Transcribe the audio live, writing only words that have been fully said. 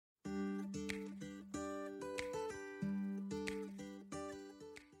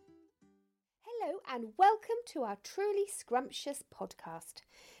and welcome to our Truly Scrumptious podcast,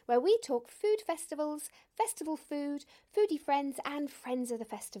 where we talk food festivals, festival food, foodie friends and friends of the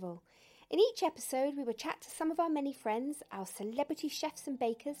festival. In each episode we will chat to some of our many friends, our celebrity chefs and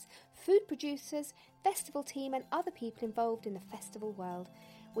bakers, food producers, festival team and other people involved in the festival world.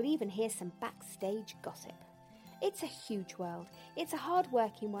 We'll even hear some backstage gossip. It's a huge world, it's a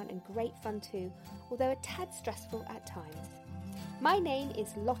hard-working one and great fun too, although a tad stressful at times. My name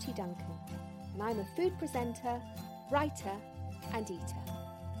is Lottie Duncan, and I'm a food presenter, writer and eater.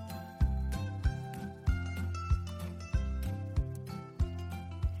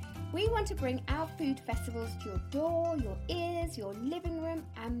 We want to bring our food festivals to your door, your ears, your living room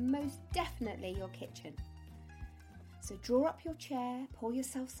and most definitely your kitchen. So draw up your chair, pour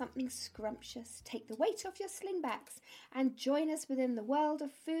yourself something scrumptious, take the weight off your slingbacks and join us within the world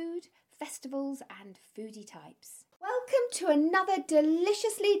of food, festivals and foodie types. Welcome to another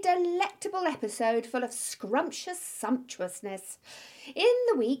deliciously delectable episode full of scrumptious sumptuousness. In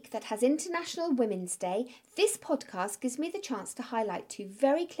the week that has International Women's Day, this podcast gives me the chance to highlight two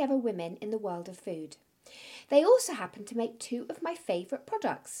very clever women in the world of food. They also happen to make two of my favourite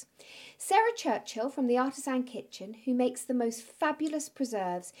products. Sarah Churchill from the Artisan Kitchen, who makes the most fabulous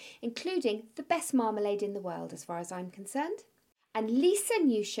preserves, including the best marmalade in the world as far as I'm concerned. And Lisa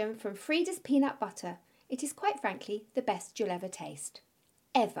Newsham from Frida's Peanut Butter. It is quite frankly the best you'll ever taste.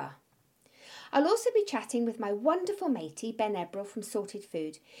 Ever. I'll also be chatting with my wonderful matey Ben Ebrel from Sorted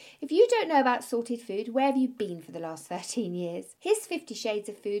Food. If you don't know about Sorted Food, where have you been for the last 13 years? His 50 Shades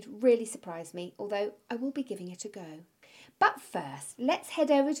of Food really surprised me, although I will be giving it a go. But first, let's head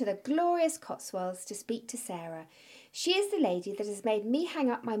over to the glorious Cotswolds to speak to Sarah. She is the lady that has made me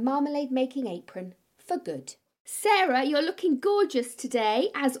hang up my marmalade making apron for good. Sarah, you're looking gorgeous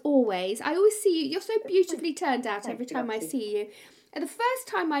today, as always. I always see you. You're so beautifully turned out every time I see you. And the first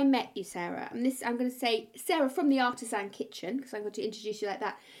time I met you, Sarah, and this I'm going to say Sarah from the Artisan Kitchen, because I'm going to introduce you like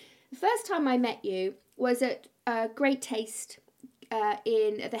that. The first time I met you was at Great Taste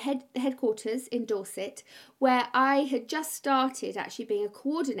in the headquarters in Dorset, where I had just started actually being a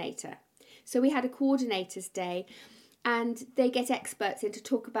coordinator. So we had a coordinators day. And they get experts in to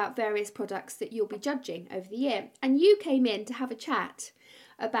talk about various products that you'll be judging over the year. And you came in to have a chat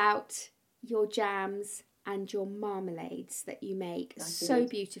about your jams and your marmalades that you make so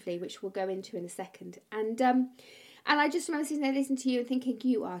beautifully, which we'll go into in a second. And I just remember sitting there listening to you and thinking,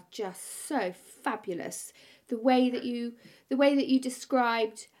 you are just so fabulous. The way that you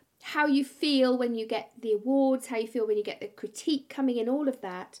described how you feel when you get the awards, how you feel when you get the critique coming in, all of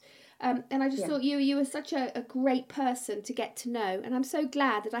that. And I just thought you were such a great person to get to know. And I'm so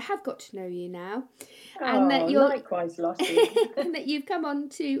glad that I have got to know you now. And that you're likewise, Lottie. and that you've come on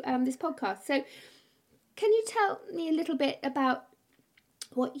to this podcast. So can you tell me a little bit about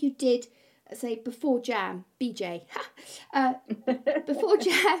what you did, say, before jam, BJ, before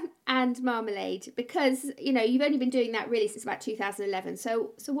jam and marmalade? Because, you know, you've only been doing that really since about 2011.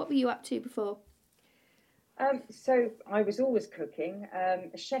 So what were you up to before? So I was always cooking,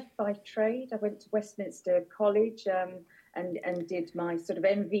 a chef by trade. I went to Westminster College and did my sort of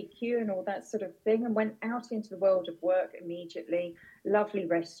MVQ and all that sort of thing, and went out into the world of work immediately. Lovely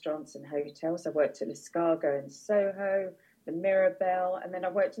restaurants and hotels. I worked at Escargot and Soho, the Mirabelle, and then I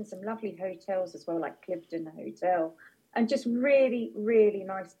worked in some lovely hotels as well, like Clifton Hotel, and just really, really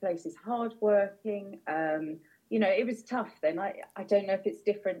nice places, hardworking. You know, it was tough then. I don't know if it's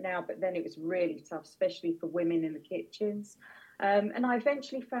different now, but then it was really tough, especially for women in the kitchens. And I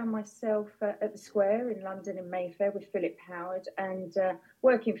eventually found myself at the Square in London in Mayfair with Philip Howard. And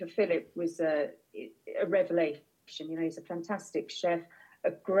working for Philip was a revelation. You know, he's a fantastic chef,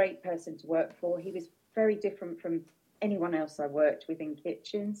 a great person to work for. He was very different from anyone else I worked with in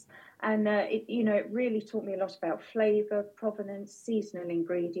kitchens. And, it really taught me a lot about flavour, provenance, seasonal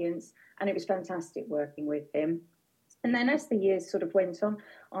ingredients, and it was fantastic working with him. And then as the years sort of went on,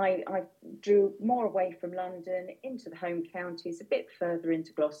 I drew more away from London into the home counties, a bit further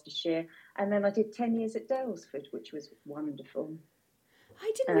into Gloucestershire, and then I did 10 years at Dalesford, which was wonderful.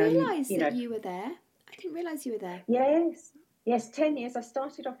 I didn't realise that you were there. I didn't realise you were there. Yes, 10 years. I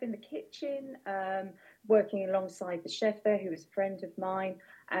started off in the kitchen, working alongside the chef there, who was a friend of mine.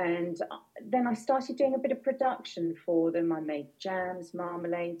 And then I started doing a bit of production for them. I made jams,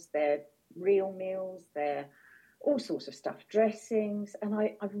 marmalades, their real meals, their all sorts of stuff, dressings. And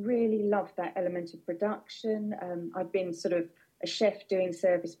I really loved that element of production. I'd been sort of a chef doing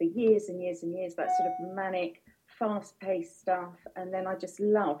service for years and years and years, that sort of manic, fast-paced stuff. And then I just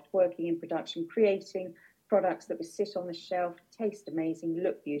loved working in production, creating products that would sit on the shelf, taste amazing,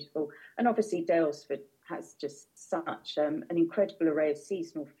 look beautiful. And obviously Dalesford has just such an incredible array of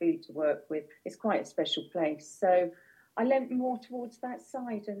seasonal food to work with. It's quite a special place. So I lent more towards that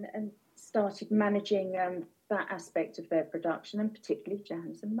side and started managing that aspect of their production, and particularly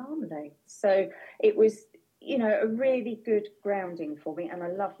jams and marmalades. So it was, you know, a really good grounding for me. And I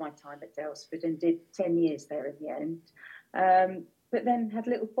loved my time at Dalesford and did 10 years there in the end. But then had a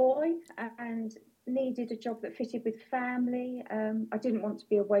little boy and needed a job that fitted with family. I didn't want to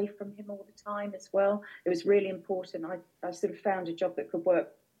be away from him all the time as well. It was really important. I sort of found a job that could work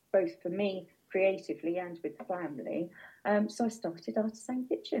both for me creatively and with family. So I started Artisan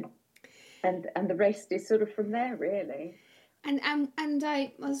Kitchen. And the rest is sort of from there, really. And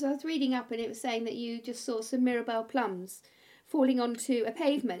I was reading up, and it was saying that you just saw some Mirabelle plums falling onto a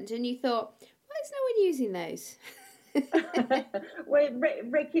pavement, and you thought, why is no one using those? Well,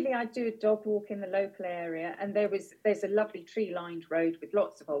 regularly I do a dog walk in the local area, and there's a lovely tree-lined road with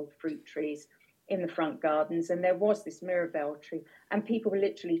lots of old fruit trees in the front gardens, and there was this Mirabelle tree, and people were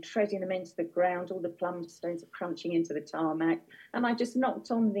literally treading them into the ground. All the plum stones are crunching into the tarmac, and I just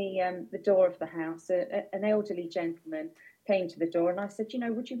knocked on the door of the house. An elderly gentleman came to the door, and I said, you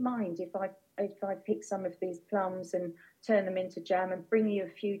know, would you mind if I pick some of these plums and turn them into jam and bring you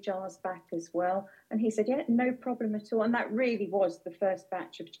a few jars back as well? And he said, yeah, no problem at all. And that really was the first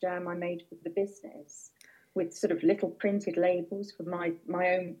batch of jam I made for the business, with sort of little printed labels for my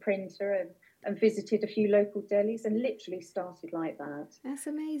own printer, and visited a few local delis, and literally started like that. That's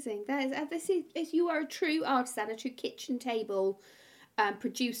amazing. This is you are a true artisan, a true kitchen table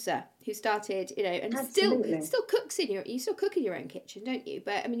producer who started, you know, and Absolutely. still cooks you still cook in your own kitchen, don't you?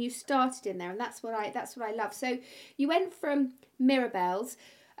 But I mean, you started in there, and that's what I love. So you went from Mirabelle's,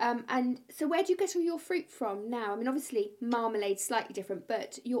 and so where do you get all your fruit from now? I mean, obviously marmalade's slightly different,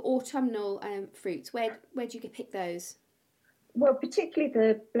 but your autumnal fruits, where do you pick those? Well, particularly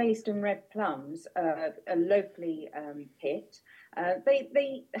the glazed and red plums are locally picked.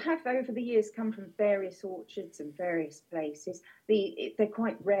 They have over the years come from various orchards and various places. They're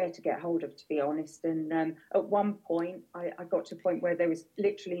quite rare to get hold of, to be honest. And at one point, I got to a point where there was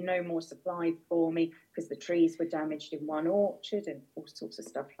literally no more supply for me because the trees were damaged in one orchard and all sorts of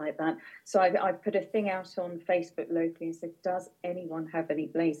stuff like that. So I put a thing out on Facebook locally and said, does anyone have any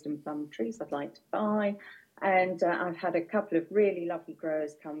glazed and plum trees I'd like to buy? And I've had a couple of really lovely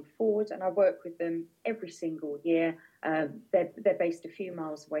growers come forward, and I work with them every single year. They're based a few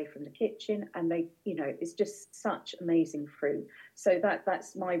miles away from the kitchen, and they, you know, it's just such amazing fruit. So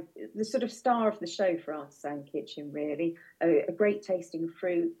that's the sort of star of the show for Artisan Kitchen, really. A great tasting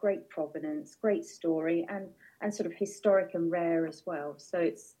fruit, great provenance, great story, and sort of historic and rare as well. So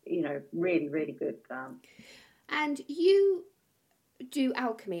it's, you know, really, really good. And you do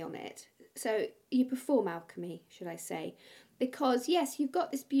alchemy on it. So you perform alchemy, should I say, because yes, you've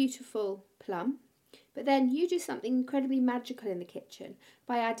got this beautiful plum, but then you do something incredibly magical in the kitchen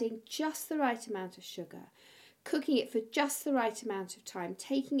by adding just the right amount of sugar, cooking it for just the right amount of time,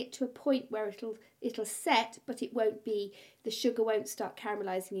 taking it to a point where it'll set, but it won't be, the sugar won't start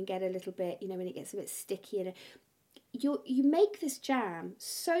caramelizing and get a little bit, you know, when it gets a bit sticky. And you make this jam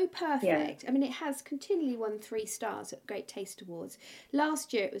so perfect. Yeah. I mean, it has continually won 3 stars at Great Taste Awards.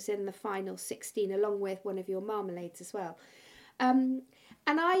 Last year it was in the final 16, along with one of your marmalades as well. And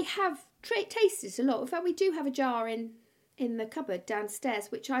I have tasted a lot. In fact, we do have a jar in the cupboard downstairs,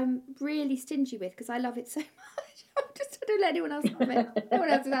 which I'm really stingy with because I love it so much. I don't let anyone else have it. No one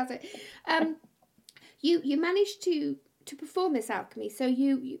else has it. You managed to perform this alchemy. So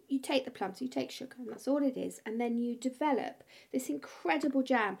you take the plums, you take sugar, and that's all it is, and then you develop this incredible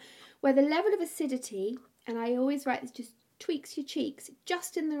jam where the level of acidity, and I always write this, just tweaks your cheeks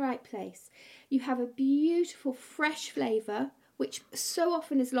just in the right place. You have a beautiful fresh flavour, which so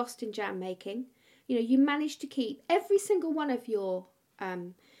often is lost in jam making. You know, you manage to keep every single one of your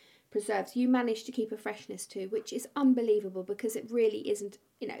preserves, you manage to keep a freshness to, which is unbelievable because it really isn't,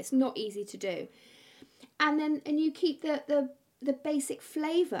 you know, it's not easy to do. And you keep the basic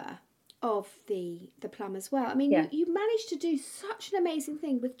flavour of the plum as well. I mean, yeah. you managed to do such an amazing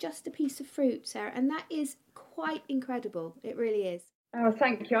thing with just a piece of fruit, Sarah, and that is quite incredible. It really is. Oh,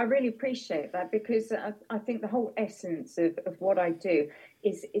 thank you. I really appreciate that because I think the whole essence of what I do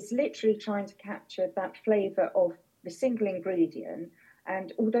is literally trying to capture that flavour of the single ingredient.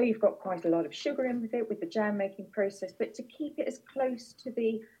 And although you've got quite a lot of sugar in with it, with the jam making process, but to keep it as close to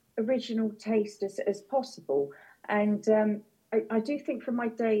the original taste as possible. And I do think from my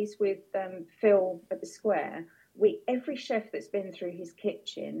days with Phil at the Square, every chef that's been through his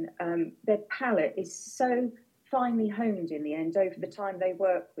kitchen, their palate is so finely honed in the end over the time they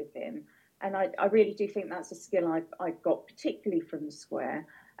work with him I really do think that's a skill I got particularly from the square.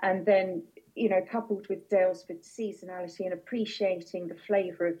 And then, coupled with Dalesford seasonality and appreciating the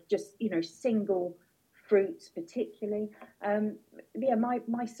flavour of just, single fruits particularly.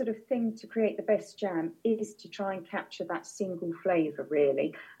 My sort of thing to create the best jam is to try and capture that single flavour,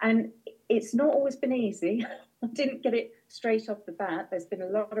 really. And it's not always been easy. I didn't get it straight off the bat. There's been a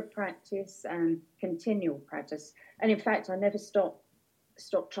lot of practice and continual practice. And in fact, I never stop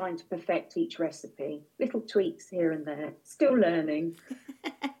trying to perfect each recipe. Little tweaks here and there. Still learning.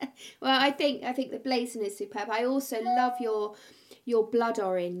 Well, I think the blazon is superb. I also love your blood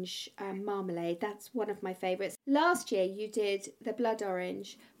orange marmalade. That's one of my favourites. Last year you did the blood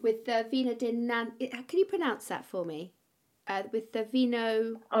orange with the vino di nan. Can you pronounce that for me? With the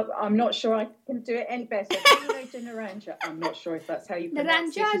vino. I'm not sure I can do it any better. Vino di naranja. I'm not sure if that's how you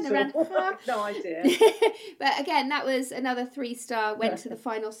pronounce it. Naranja. No idea. But again, that was another 3-star. Went to the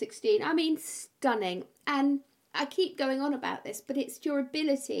final 16. I mean, stunning. And I keep going on about this, but it's your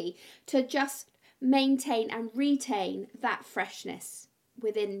ability to just maintain and retain that freshness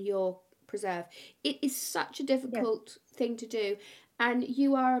within your preserve. It is such a difficult thing to do, and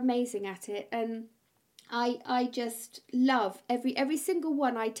you are amazing at it. And I just love every single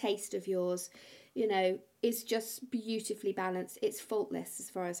one I taste of yours, is just beautifully balanced. It's faultless as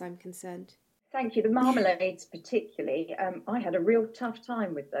far as I'm concerned. Thank you. The marmalades particularly, I had a real tough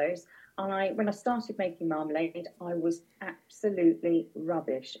time with those. When I started making marmalade, I was absolutely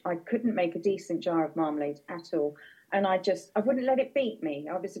rubbish. I couldn't make a decent jar of marmalade at all. And I wouldn't let it beat me.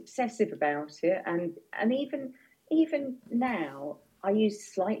 I was obsessive about it. And even now, I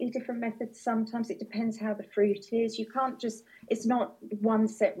use slightly different methods sometimes. It depends how the fruit is. You can't it's not one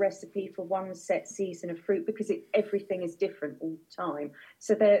set recipe for one set season of fruit, because everything is different all the time.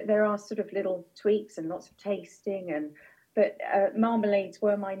 So there are sort of little tweaks and lots of tasting. But marmalades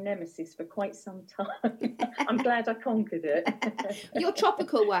were my nemesis for quite some time. I'm glad I conquered it. Your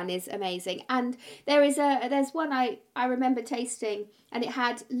tropical one is amazing. And there's one I remember tasting, and it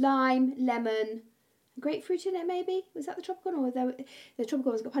had lime, lemon, grapefruit in it, maybe. Was that the tropical one? Or the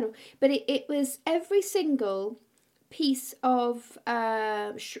tropical one's got pineapple. But it was every single piece of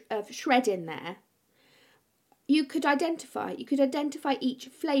shred in there. You could identify each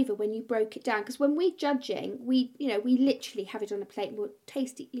flavour when you broke it down. Because when we're judging, we literally have it on a plate and we'll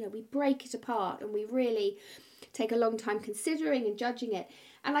taste it. We break it apart and we really take a long time considering and judging it.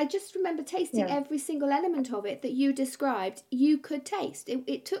 And I just remember tasting every single element of it that you described. You could taste.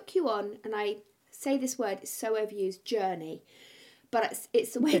 It took you on, and I say this word, it's so overused, journey. But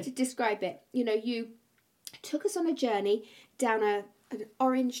it's the way to describe it. You took us on a journey down an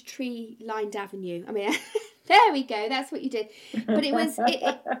orange tree lined avenue. I mean, there we go. That's what you did. But it was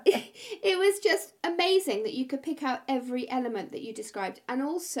just amazing that you could pick out every element that you described. And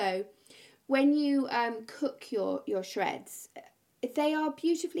also, when you cook your shreds, they are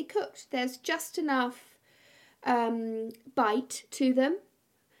beautifully cooked. There's just enough bite to them,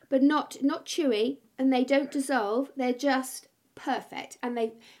 but not chewy, and they don't dissolve. They're just perfect, and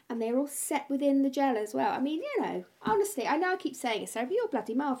they're all set within the gel as well. I mean, honestly, I know I keep saying it, Sarah, but you're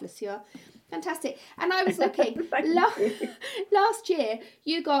bloody marvellous. You're fantastic. And I was looking last year,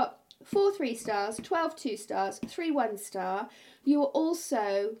 you got 4 3-stars, 12 2-stars, 3 1-star. You were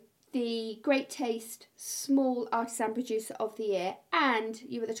also the Great Taste Small Artisan Producer of the Year, and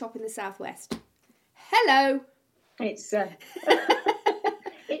you were the top in the Southwest. Hello. It's it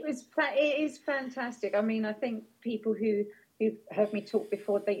is fantastic. I mean, I think people who've heard me talk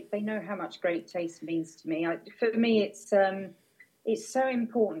before, they know how much Great Taste means to me. For me, it's so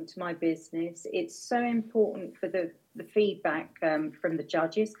important to my business. It's so important for the feedback from the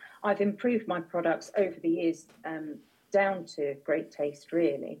judges. I've improved my products over the years down to Great Taste,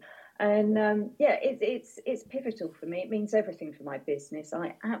 really. And it's pivotal for me. It means everything for my business.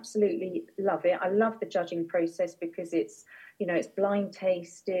 I absolutely love it. I love the judging process because it's blind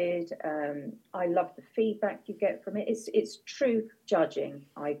tasted. I love the feedback you get from it. It's true judging.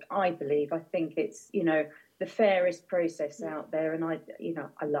 I believe. I think it's the fairest process out there, and I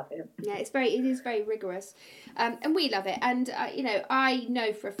love it. Yeah, it is very rigorous, and we love it. And I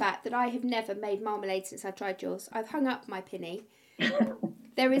know for a fact that I have never made marmalade since I've tried yours. I've hung up my pinny.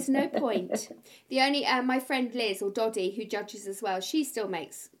 There is no point. The only my friend Liz, or Doddy, who judges as well, she still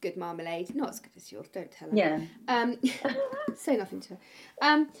makes good marmalade. Not as good as yours, don't tell her. Yeah. Say nothing to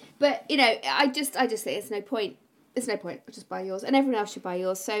her. But I just think there's no point. There's no point. I'll just buy yours, and everyone else should buy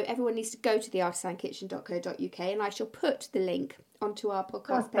yours. So everyone needs to go to theartisankitchen.co.uk, and I shall put the link onto our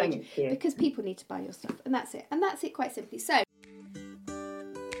podcast page because people need to buy your stuff, and that's it. And that's it, quite simply. So.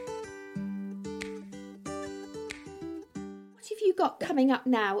 you got coming up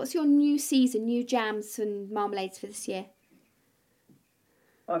now? What's your new season, new jams and marmalades for this year?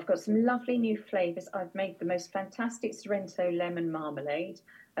 I've got some lovely new flavours. I've made the most fantastic Sorrento lemon marmalade,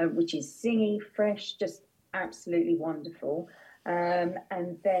 which is zingy, fresh, just absolutely wonderful. And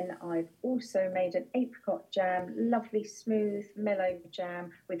then I've also made an apricot jam, lovely, smooth, mellow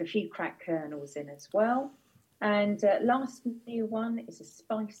jam with a few cracked kernels in as well. And last new one is a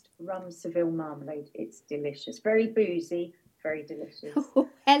spiced rum Seville marmalade. It's delicious, very boozy, very delicious. Oh,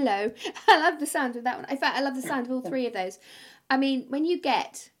 hello. I love the sound of that one. In fact, I love the sound of all three of those. I mean, when you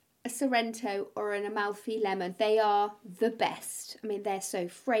get a Sorrento or an Amalfi lemon, they are the best. I mean, they're so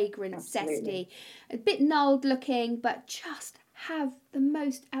fragrant, zesty, a bit gnarled looking, but just have the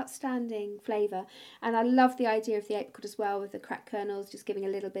most outstanding flavour. And I love the idea of the apricot as well, with the cracked kernels, just giving a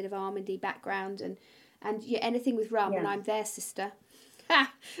little bit of almondy background, and yeah, anything with rum, and I'm their sister.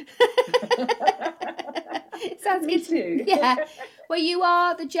 Sounds Me good too. Yeah. Well, you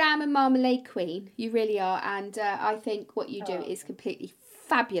are the jam and marmalade queen. You really are. And I think what you do is completely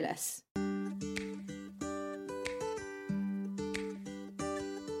fabulous.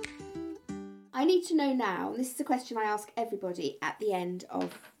 I need to know now, and this is a question I ask everybody at the end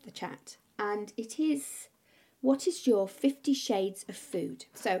of the chat, and it is, what is your 50 Shades of Food?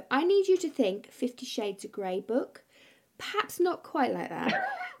 So I need you to think 50 Shades of Grey book. Perhaps not quite like that,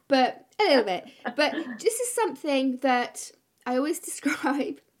 but a little bit. But this is something that I always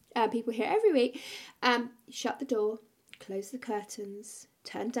describe, people hear every week. Shut the door, close the curtains,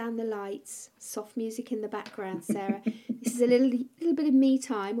 turn down the lights, soft music in the background, Sarah. This is a little bit of me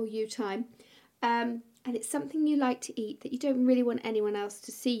time or you time. And it's something you like to eat that you don't really want anyone else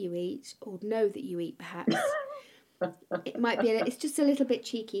to see you eat or know that you eat, perhaps. It might be, it's just a little bit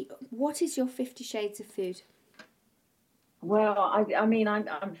cheeky. What is your 50 Shades of Food? Well, I mean,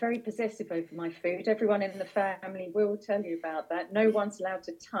 I'm very possessive over my food. Everyone in the family will tell you about that. No one's allowed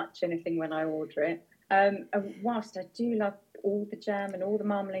to touch anything when I order it. And whilst I do love all the jam and all the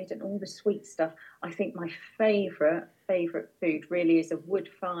marmalade and all the sweet stuff, I think my favourite food really is a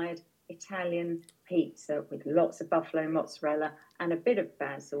wood-fired Italian pizza with lots of buffalo mozzarella and a bit of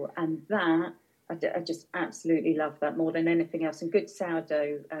basil. And that, I just absolutely love that more than anything else. And good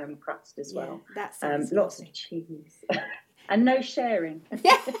sourdough crust as well. That sounds lots lovely. of cheese. And no sharing.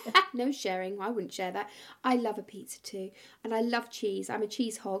 No sharing. I wouldn't share that. I love a pizza too. And I love cheese. I'm a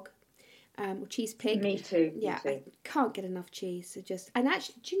cheese hog. Or cheese pig. Me too. Yeah, me too. I can't get enough cheese. And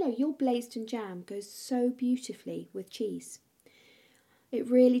actually, do you know, your glazed jam goes so beautifully with cheese. It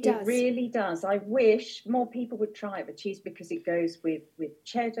really does. It really does. I wish more people would try it with cheese, because it goes with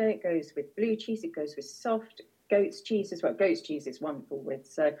cheddar, it goes with blue cheese, it goes with soft goat's cheese as well. Goat's cheese is wonderful with,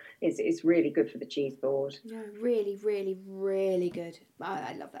 so it's really good for the cheese board. No, really, really, really good.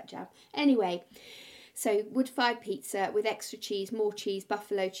 I love that jam. Anyway, so wood-fired pizza with extra cheese, more cheese,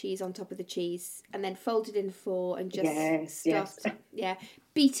 buffalo cheese on top of the cheese, and then folded in four and just stuffed. Yeah,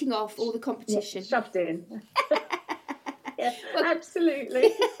 beating off all the competition. Shoved in. Yeah, well,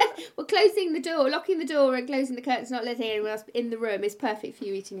 absolutely. Well, closing the door, locking the door and closing the curtains, not letting anyone else in the room is perfect for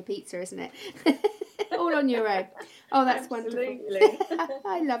you eating a pizza, isn't it? All on your own. Oh, that's absolutely. Wonderful.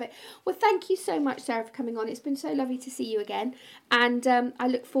 I love it. Well, thank you so much, Sarah, for coming on. It's been so lovely to see you again, and I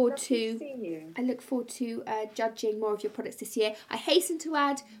look forward to judging more of your products this year. I hasten to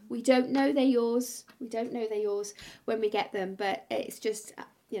add, we don't know they're yours. We don't know they're yours when we get them, but it's just,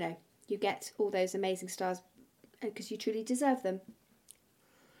 you get all those amazing stars because you truly deserve them.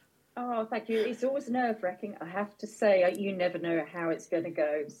 Oh, thank you. It's always nerve-wracking, I have to say. You never know how it's going to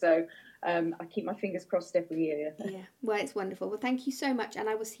go. So I keep my fingers crossed every year. Yeah, well, it's wonderful. Well, thank you so much, and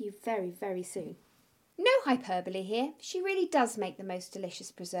I will see you very, very soon. No hyperbole here. She really does make the most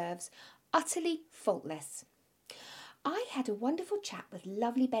delicious preserves. Utterly faultless. I had a wonderful chat with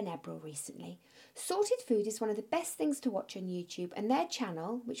lovely Ben Ebrel recently. Sorted Food is one of the best things to watch on YouTube, and their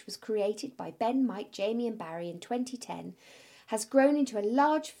channel, which was created by Ben, Mike, Jamie and Barry in 2010, has grown into a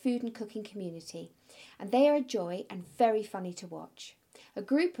large food and cooking community, and they are a joy and very funny to watch. A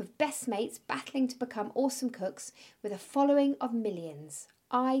group of best mates battling to become awesome cooks with a following of millions.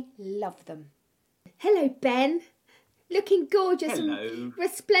 I love them. Hello, Ben. Looking gorgeous and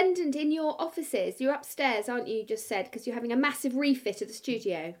resplendent in your offices. You're upstairs, aren't you, you just said, because you're having a massive refit of the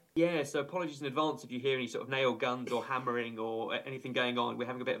studio. Yeah, so apologies in advance if you hear any sort of nail guns or hammering or anything going on. We're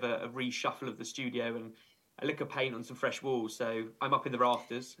having a bit of a reshuffle of the studio and a lick of paint on some fresh walls, so I'm up in the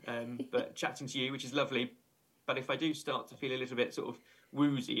rafters, but chatting to you, which is lovely. But if I do start to feel a little bit sort of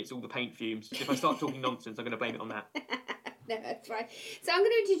woozy, it's all the paint fumes. If I start talking nonsense, I'm going to blame it on that. No, that's right. So I'm going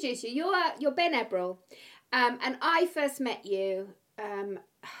to introduce you. You're Ben Ebrel. And I first met you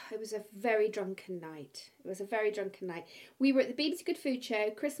it was a very drunken night. We were at the BBC Good Food Show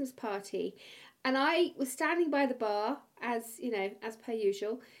Christmas party, and I was standing by the bar as per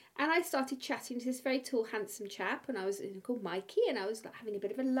usual, and I started chatting to this very tall, handsome chap, and I was called Mikey, and I was like having a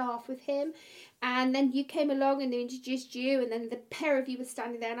bit of a laugh with him, and then you came along and they introduced you, and then the pair of you were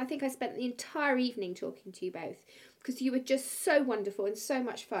standing there, and I think I spent the entire evening talking to you both because you were just so wonderful and so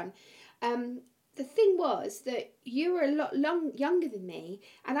much fun. The thing was that you were a lot younger than me,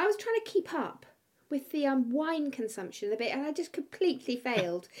 and I was trying to keep up with the wine consumption a bit, and I just completely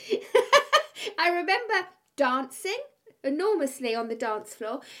failed. I remember dancing enormously on the dance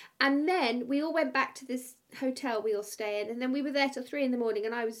floor, and then we all went back to this hotel we all stay in, and then we were there till 3 a.m,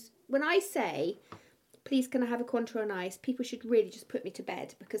 and when I say, please can I have a Cointreau on ice, people should really just put me to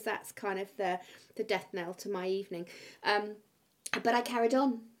bed, because that's kind of the death knell to my evening. But I carried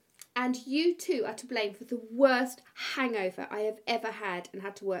on. And you two are to blame for the worst hangover I have ever had and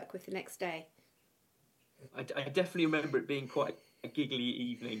had to work with the next day. I definitely remember it being quite a giggly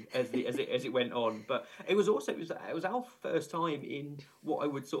evening as it went on, but it was our first time in what I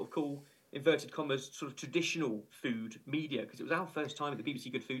would sort of call, inverted commas, sort of traditional food media, because it was our first time at the BBC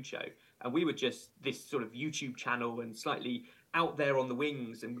Good Food Show, and we were just this sort of YouTube channel and slightly out there on the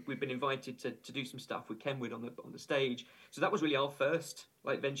wings, and we've been invited to do some stuff with Kenwood on the stage. So that was really our first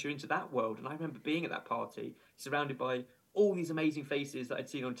venture into that world. And I remember being at that party surrounded by all these amazing faces that I'd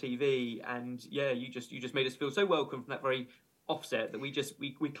seen on TV, and yeah, you just made us feel so welcome from that very offset that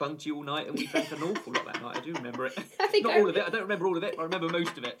we clung to you all night, and we drank an awful lot that night. I do remember it. All of it. I don't remember all of it, but I remember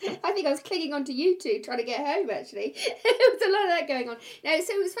most of it. I think I was clinging on to you two trying to get home, actually. There was a lot of that going on. No,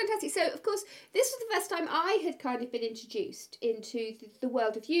 so it was fantastic. So, of course, this was the first time I had kind of been introduced into the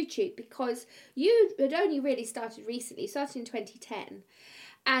world of YouTube, because you had only really started recently, started in 2010,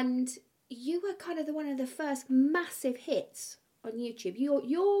 and you were kind of one of the first massive hits on YouTube.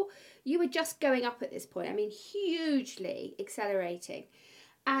 You were just going up at this point. I mean, hugely accelerating,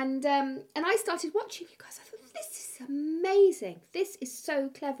 and I started watching you guys. I thought, this is amazing. This is so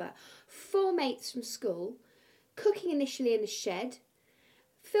clever. 4 mates from school, cooking initially in a shed,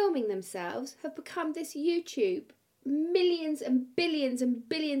 filming themselves, have become this YouTube millions and billions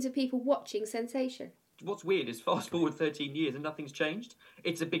of people watching sensation. What's weird is fast forward 13 years and nothing's changed.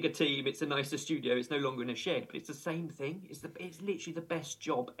 It's a bigger team, it's a nicer studio, it's no longer in a shed, but it's the same thing. It's literally the best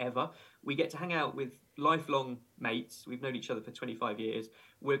job ever. We get to hang out with lifelong mates. We've known each other for 25 years.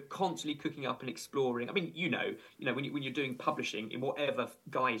 We're constantly cooking up and exploring. I mean, when you're doing publishing in whatever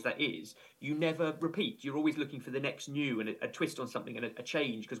guise that is, you never repeat. You're always looking for the next new and a twist on something and a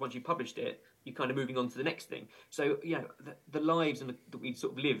change, because once you've published it, you're kind of moving on to the next thing. So, the lives that we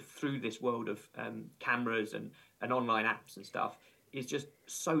sort of live through this world of cameras and online apps and stuff is just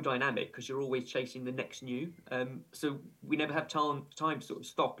so dynamic, because you're always chasing the next new. So we never have time to sort of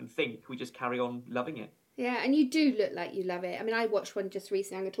stop and think. We just carry on loving it. Yeah, and you do look like you love it. I mean, I watched one just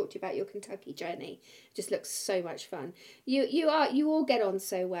recently. I'm going to talk to you about your Kentucky journey. It just looks so much fun. You all get on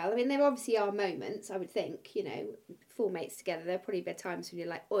so well. I mean, there obviously are moments, I would think, 4 mates together. There are probably been times when you're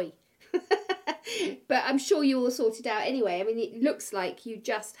like, oi. But I'm sure you all sort it out anyway. I mean, it looks like you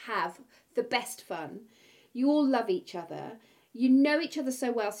just have the best fun. You all love each other. You know each other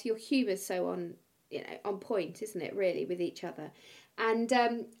so well, so your humour's so on point, isn't it, really, with each other? And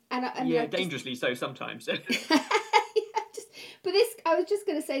dangerously so sometimes. But I was just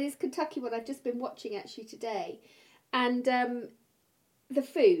going to say, this Kentucky one I've just been watching actually today, and the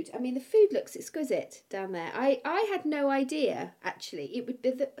food. I mean, the food looks exquisite down there. I had no idea actually it would be.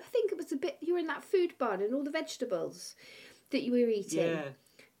 I think it was a bit. You were in that food barn and all the vegetables that you were eating. Yeah.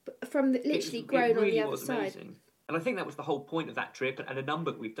 From literally grown on the other side. Amazing. And I think that was the whole point of that trip, and a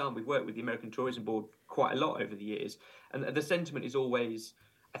number that we've done. We've worked with the American Tourism Board quite a lot over the years, and the sentiment is always,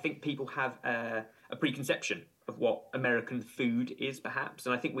 I think people have a preconception of what American food is, perhaps,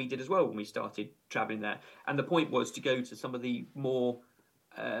 and I think we did as well when we started travelling there. And the point was to go to some of the more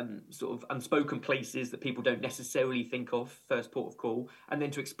sort of unspoken places that people don't necessarily think of, first port of call, and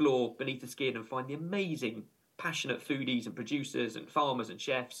then to explore beneath the skin and find the amazing, passionate foodies and producers and farmers and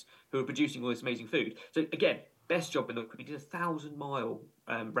chefs who are producing all this amazing food. So again, best job in the world. We did a 1,000-mile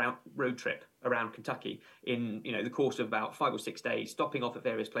road trip around Kentucky in the course of about 5 or 6 days, stopping off at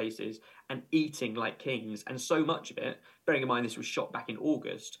various places and eating like kings. And so much of it, bearing in mind this was shot back in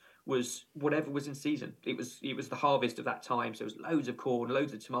August, was whatever was in season. It was the harvest of that time, so it was loads of corn,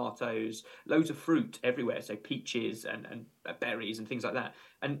 loads of tomatoes, loads of fruit everywhere, so peaches and berries and things like that.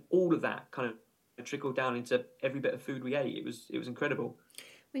 And all of that kind of trickled down into every bit of food we ate. It was incredible.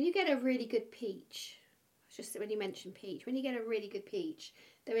 When you get a really good peach, just when you mentioned peach, when you get a really good peach,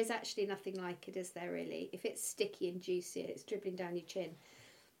 there is actually nothing like it, is there really? If it's sticky and juicy, it's dribbling down your chin.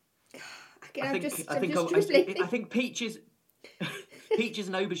 I'm just dribbling. I think peaches. Peaches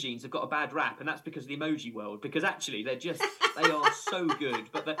and aubergines have got a bad rap, and that's because of the emoji world. Because actually, they are so good,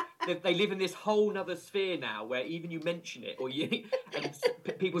 but they live in this whole nother sphere now, where even you mention it,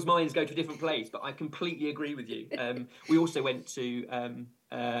 and people's minds go to a different place. But I completely agree with you. We also went to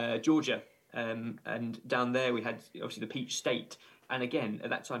Georgia, and down there we had obviously the peach state, and again at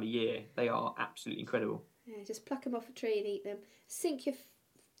that time of year, they are absolutely incredible. Yeah, just pluck them off a tree and eat them. Sink your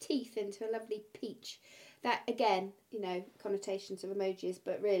teeth into a lovely peach. That, again, connotations of emojis,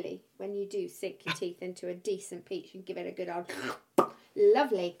 but really, when you do sink your teeth into a decent peach and give it a good old...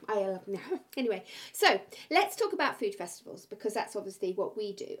 Lovely. Anyway, so let's talk about food festivals, because that's obviously what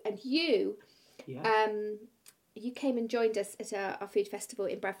we do. And you came and joined us at our food festival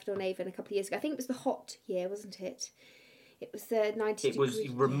in Bradford-on-Avon a couple of years ago. I think it was the hot year, wasn't it? It was the 90 It was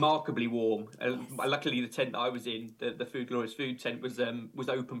remarkably warm. Yes. Luckily, the tent that I was in, the Food Glorious Food tent, was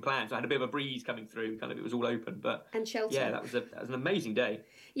open plan. So I had a bit of a breeze coming through. It was all open, and shelter. Yeah, that was an amazing day.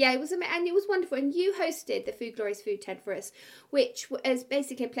 Yeah, it was wonderful. And you hosted the Food Glorious Food tent for us, which is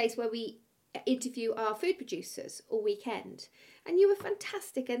basically a place where we interview our food producers all weekend. And you were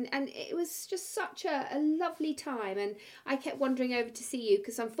fantastic, and it was just such a lovely time. And I kept wandering over to see you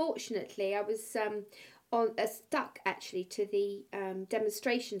because, unfortunately, I was stuck actually to the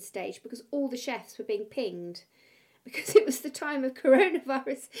demonstration stage because all the chefs were being pinged because it was the time of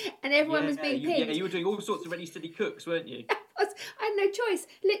coronavirus and everyone was being pinged. Yeah, you were doing all sorts of ready steady cooks, weren't you? I had no choice.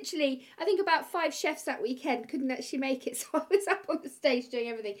 Literally, I think about 5 chefs that weekend couldn't actually make it, so I was up on the stage doing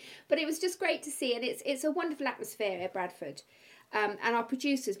everything. But it was just great to see, and it's a wonderful atmosphere at Bradford. And our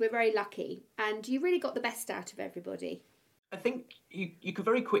producers, we're very lucky, and you really got the best out of everybody. I think you can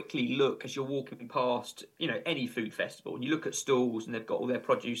very quickly look as you're walking past, any food festival, and you look at stalls and they've got all their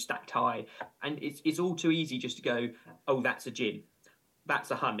produce stacked high, and it's all too easy just to go, oh, that's a gin,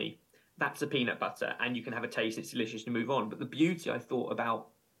 that's a honey, that's a peanut butter, and you can have a taste, it's delicious, and move on. But the beauty I thought about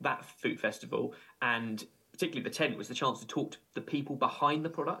that food festival, and particularly the tent, was the chance to talk to the people behind the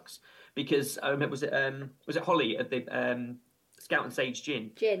products. Because I remember, was it Holly at the Scout and Sage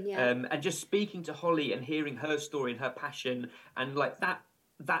Gin? Gin, yeah. And just speaking to Holly and hearing her story and her passion, and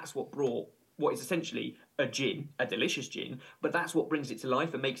that's what brought what is essentially a gin, a delicious gin, but that's what brings it to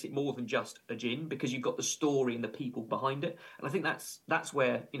life and makes it more than just a gin, because you've got the story and the people behind it. And I think that's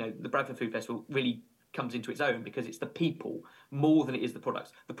where the Bradford Food Festival really comes into its own, because it's the people more than it is the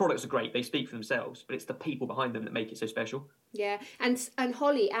products. The products are great, they speak for themselves, but it's the people behind them that make it so special. Yeah, and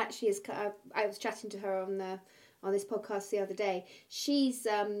Holly actually is. I was chatting to her on this podcast the other day. She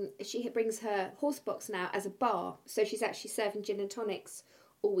brings her horse box now as a bar, so she's actually serving gin and tonics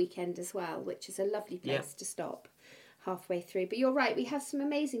all weekend as well, which is a lovely place to stop halfway through. But you're right, we have some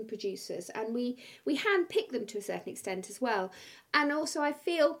amazing producers, and we handpick them to a certain extent as well. And also I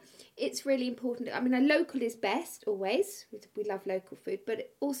feel it's really important. I mean, a local is best always. We love local food,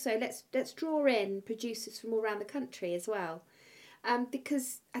 but also let's draw in producers from all around the country as well,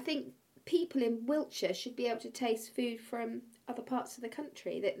 because I think people in Wiltshire should be able to taste food from other parts of the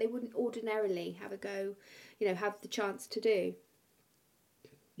country that they wouldn't ordinarily have a go, have the chance to do.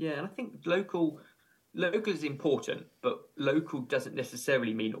 Yeah, and I think local is important, but local doesn't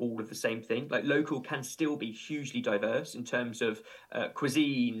necessarily mean all of the same thing. Like, local can still be hugely diverse in terms of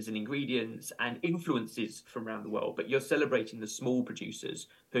cuisines and ingredients and influences from around the world, but you're celebrating the small producers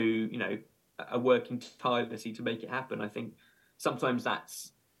who, are working tirelessly to make it happen. I think sometimes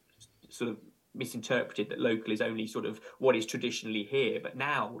that's sort of misinterpreted, that local is only sort of what is traditionally here, but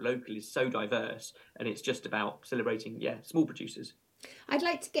now local is so diverse, and it's just about celebrating small producers. I'd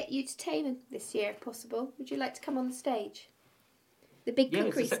like to get you to Taman this year if possible. Would you like to come on the stage? The big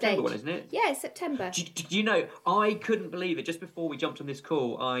cookery it's the September stage. One, isn't it? Yeah, it's September. Do you know, I couldn't believe it. Just before we jumped on this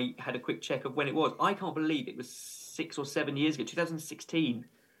call, I had a quick check of when it was. I can't believe it was 6 or 7 years ago, 2016,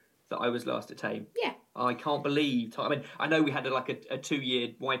 that I was last at Tame. Yeah. I can't believe. I mean, I know we had a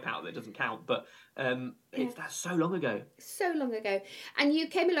 2-year wipeout that doesn't count, but that's so long ago. So long ago. And you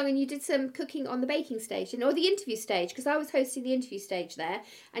came along and you did some cooking on the baking stage, or the interview stage, because I was hosting the interview stage there,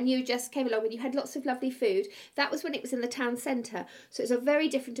 and you just came along and you had lots of lovely food. That was when it was in the town centre, so it's a very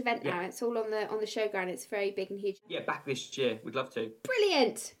different event now. It's all on the showground. It's very big and huge. Yeah, back this year. We'd love to.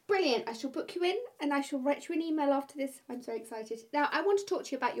 Brilliant. I shall book you in, and I shall write you an email after this. I'm so excited. Now, I want to talk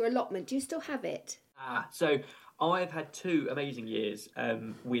to you about your allotment. Do you still have it? So I've had 2 amazing years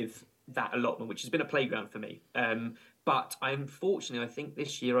with that allotment, which has been a playground for me. But unfortunately, I think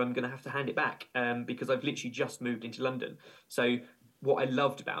this year I'm going to have to hand it back because I've literally just moved into London. So what I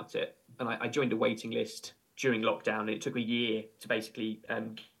loved about it, and I joined a waiting list during lockdown, and it took a year to basically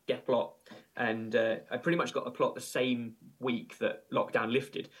get a plot. And I pretty much got a plot the same week that lockdown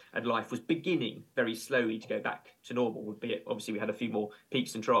lifted and life was beginning very slowly to go back to normal, albeit obviously we had a few more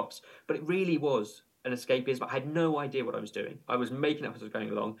peaks and troughs. But it really was an escapism. I had no idea what I was doing. I was making up as I was going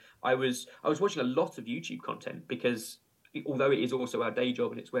along. I was watching a lot of YouTube content because although it is also our day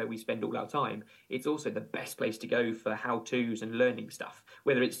job and it's where we spend all our time, it's also the best place to go for how-tos and learning stuff,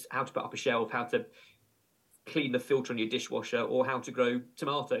 whether it's how to put up a shelf, how to clean the filter on your dishwasher, or how to grow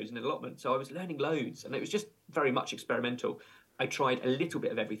tomatoes in an allotment. So I was learning loads, and it was just very much experimental. I tried a little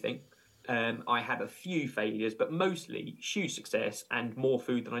bit of everything. I had a few failures, but mostly huge success and more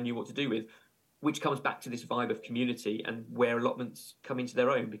food than I knew what to do with, which comes back to this vibe of community and where allotments come into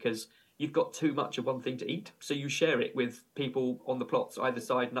their own, because you've got too much of one thing to eat, so you share it with people on the plots either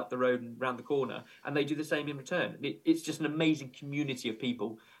side and up the road and round the corner, and they do the same in return. It's just an amazing community of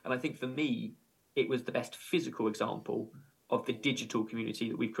people, and I think for me, it was the best physical example of the digital community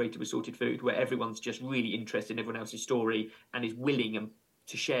that we've created with Sorted Food, where everyone's just really interested in everyone else's story and is willing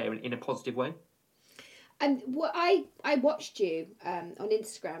to share in a positive way. And what I watched you on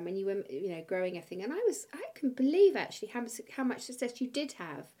Instagram when you were growing everything, and I couldn't believe actually how much success you did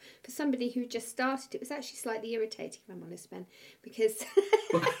have for somebody who just started. It was actually slightly irritating, if I'm honest, Ben, because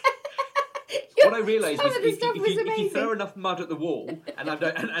what I realised was if you throw enough mud at the wall,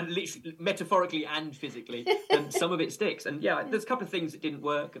 and literally metaphorically and physically, then some of it sticks. And there's a couple of things that didn't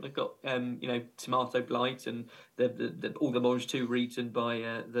work, and I got tomato blight, and all the mange-tout were eaten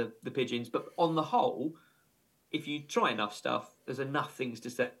by the pigeons. But on the whole, if you try enough stuff, there's enough things to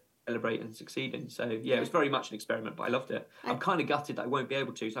celebrate and succeed in. So it was very much an experiment, but I loved it. I'm kind of gutted that I won't be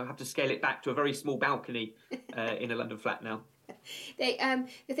able to, so I have to scale it back to a very small balcony in a London flat now. The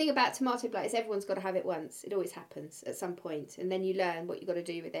thing about tomato blight is everyone's got to have it once. It always happens at some point, and then you learn what you've got to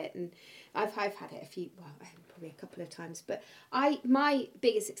do with it. And I've had it probably a couple of times, but my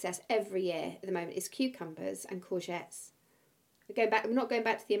biggest success every year at the moment is cucumbers and courgettes. I'm not going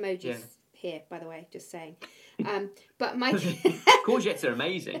back to the emojis here, by the way, just saying. But my courgettes are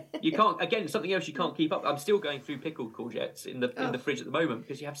amazing. You can't, again, something else you can't keep up. I'm still going through pickled courgettes in the fridge at the moment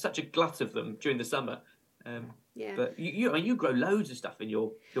because you have such a glut of them during the summer. But you grow loads of stuff in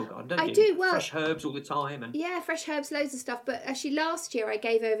your garden, don't you? I do. Well, fresh herbs all the time, and fresh herbs, loads of stuff. But actually, last year I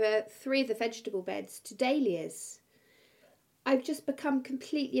gave over 3 of the vegetable beds to dahlias. I've just become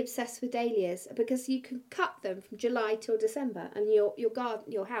completely obsessed with dahlias because you can cut them from July till December, and your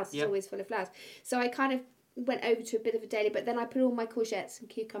garden, your house is always full of flowers. So I kind of went over to a bit of a dahlia, but then I put all my courgettes and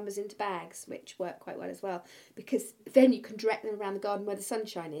cucumbers into bags, which work quite well as well, because then you can direct them around the garden where the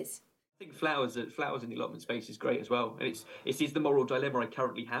sunshine is. I think flowers in the allotment space is great as well, and it is the moral dilemma I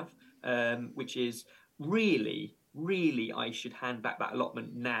currently have, which is really I should hand back that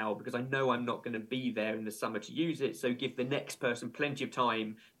allotment now because I know I'm not going to be there in the summer to use it, so give the next person plenty of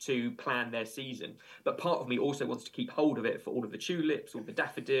time to plan their season. But part of me also wants to keep hold of it for all of the tulips, all the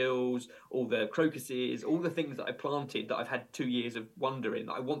daffodils, all the crocuses, all the things that I planted that I've had 2 years of wonder in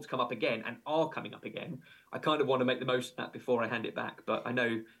that I want to come up again and are coming up again. I kind of want to make the most of that before I hand it back, but I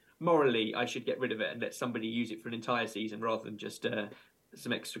know morally I should get rid of it and let somebody use it for an entire season rather than just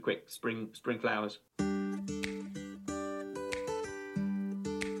some extra quick spring flowers.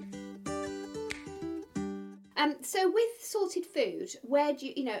 So with Sorted Food, where do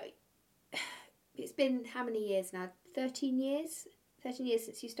you it's been how many years now? 13 years? 13 years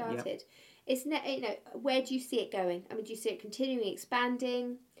since you started. Yep. Where do you see it going? I mean, do you see it continuing,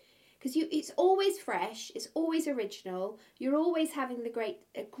 expanding? Because it's always fresh, it's always original. You're always having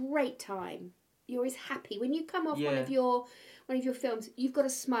a great time. You're always happy when you come off one of your films. You've got a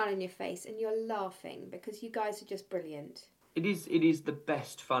smile on your face and you're laughing because you guys are just brilliant. It is the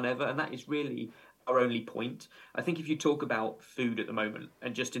best fun ever, and that is really our only point. I think if you talk about food at the moment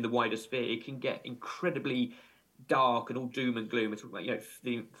and just in the wider sphere, it can get incredibly dark and all doom and gloom. We're talking about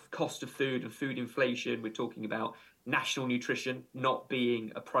the cost of food and food inflation. We're talking about national nutrition not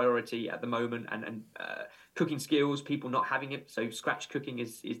being a priority at the moment, and cooking skills, people not having it. So scratch cooking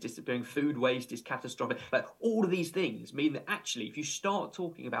is disappearing. Food waste is catastrophic. But all of these things mean that actually, if you start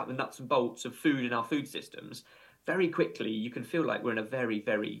talking about the nuts and bolts of food in our food systems, very quickly you can feel like we're in a very,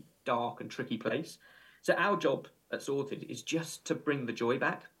 very dark and tricky place. So our job at Sorted is just to bring the joy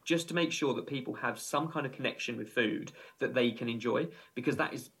back, just to make sure that people have some kind of connection with food that they can enjoy, because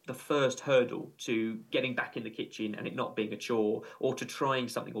that is the first hurdle to getting back in the kitchen and it not being a chore, or to trying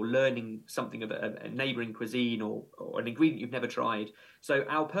something or learning something of a neighbouring cuisine or an ingredient you've never tried. So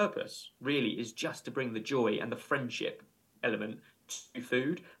our purpose really is just to bring the joy and the friendship element to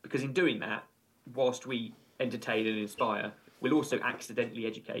food, because in doing that, whilst we entertain and inspire, we'll also accidentally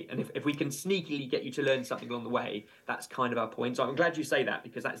educate. And if we can sneakily get you to learn something along the way, that's kind of our point. So I'm glad you say that,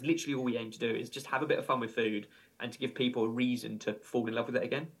 because that's literally all we aim to do, is just have a bit of fun with food and to give people a reason to fall in love with it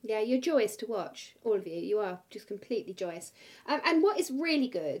again. Yeah, you're joyous to watch, all of you. You are just completely joyous. And what is really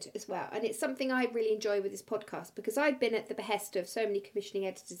good as well, and it's something I really enjoy with this podcast, because I've been at the behest of so many commissioning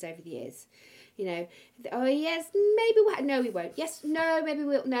editors over the years. You know, oh yes, maybe we'll, no, we won't. Yes, no, maybe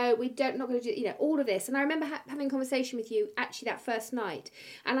we'll, no, we don't, not going to do, you know, all of this. And I remember having a conversation with you actually that first night,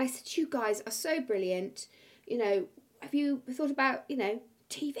 and I said, you guys are so brilliant. You know, have you thought about, you know,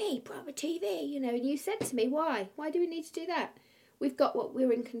 TV, proper TV, you know? And you said to me, why do we need to do that? We've got what,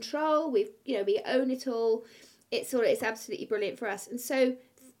 we're in control, we own it all. It's absolutely brilliant for us. And so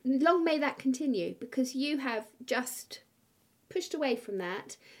long may that continue, because you have just pushed away from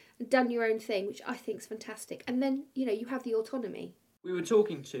that and done your own thing, which I think is fantastic. And then, you know, you have the autonomy.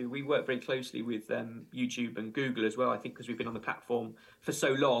 We work very closely with YouTube and Google as well, I think, because we've been on the platform for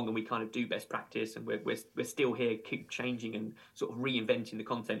so long, and we kind of do best practice, and we're still here, keep changing and sort of reinventing the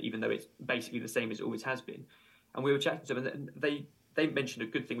content, even though it's basically the same as it always has been. And we were chatting to them, and they mentioned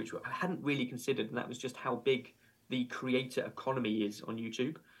a good thing, which I hadn't really considered, and that was just how big the creator economy is on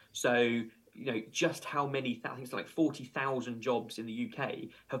YouTube. So, you know, just how many, I think it's like 40,000 jobs in the UK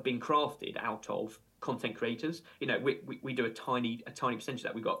have been crafted out of content creators. You know, we do a tiny percentage of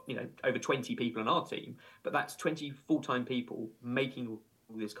that. We've got, you know, over 20 people on our team, but that's 20 full-time people making all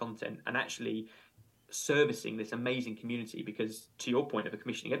this content and actually servicing this amazing community. Because to your point of a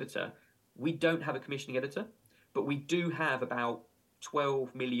commissioning editor, we don't have a commissioning editor, but we do have about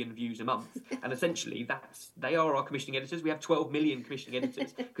 12 million views a month, and essentially they are our commissioning editors. We have 12 million commissioning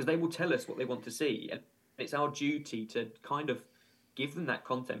editors, because they will tell us what they want to see, and it's our duty to kind of give them that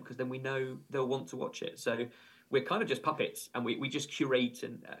content, because then we know they'll want to watch it. So we're kind of just puppets, and we just curate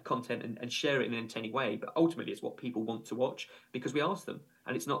and content and share it in an entertaining way, but ultimately it's what people want to watch, because we ask them,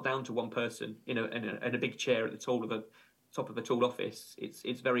 and it's not down to one person in a big chair at the top of a tall office.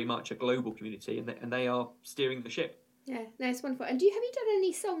 It's very much a global community, and they are steering the ship. Yeah, no, it's wonderful. And have you done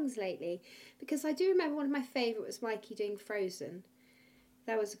any songs lately? Because I do remember one of my favourite was Mikey doing Frozen.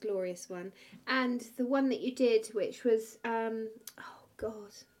 That was a glorious one. And the one that you did, which was, oh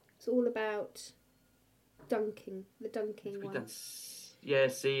God, it's all about dunking, the dunking one.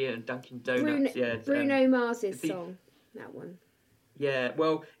 And Dunkin' Donuts. Bruno Mars's song, that one. Yeah,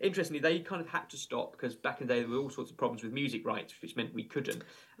 well, interestingly, they kind of had to stop, because back in the day there were all sorts of problems with music rights, which meant we couldn't.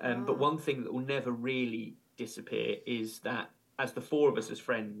 But one thing that will never really disappear is that, as the four of us as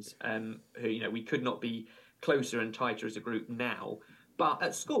friends, who, you know, we could not be closer and tighter as a group now, but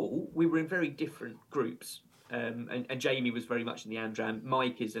at school we were in very different groups, and Jamie was very much in the Amdram.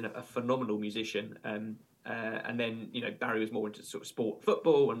 Mike is a phenomenal musician, and then, you know, Barry was more into sort of sport,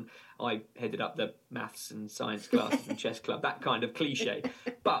 football, and I headed up the maths and science classes and chess club, that kind of cliche.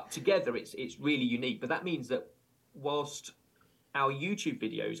 But together it's really unique. But that means that whilst our YouTube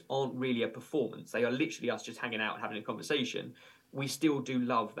videos aren't really a performance, they are literally us just hanging out and having a conversation, we still do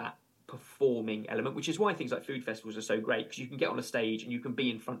love that performing element, which is why things like food festivals are so great, because you can get on a stage and you can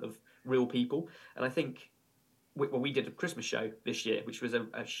be in front of real people. And I think we did a Christmas show this year, which was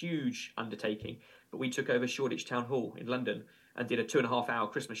a huge undertaking, but we took over Shoreditch Town Hall in London and did a 2.5-hour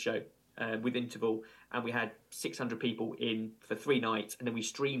Christmas show with interval, and we had 600 people in for 3 nights, and then we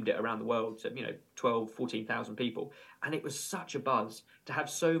streamed it around the world to, you know, 14,000 people, and it was such a buzz to have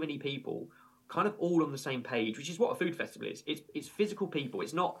so many people kind of all on the same page, which is what a food festival is. It's physical people.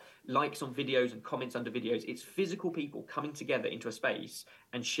 It's not likes on videos and comments under videos. It's physical people coming together into a space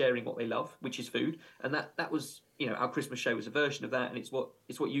and sharing what they love, which is food. And that was, you know, our Christmas show was a version of that, and it's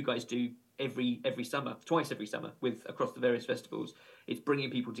what you guys do every summer, twice every summer, with across the various festivals. It's bringing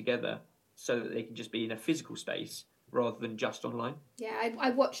people together so that they can just be in a physical space rather than just online. Yeah,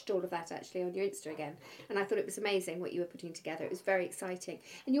 I watched all of that actually on your Insta again, and I thought it was amazing what you were putting together. It was very exciting.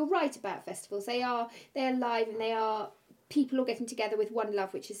 And you're right about festivals. They are live, and they are people all getting together with one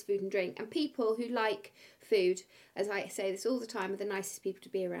love, which is food and drink. And people who like food, as I say this all the time, are the nicest people to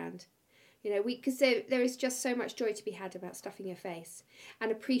be around. You know, because there is just so much joy to be had about stuffing your face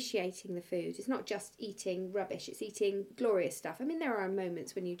and appreciating the food. It's not just eating rubbish, it's eating glorious stuff. I mean, there are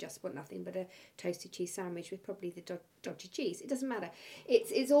moments when you just want nothing but a toasted cheese sandwich with probably the dodgy cheese. It doesn't matter.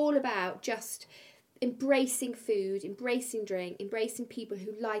 It's all about just embracing food, embracing drink, embracing people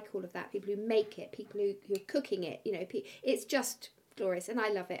who like all of that, people who make it, people who are cooking it. You know, it's just glorious, and I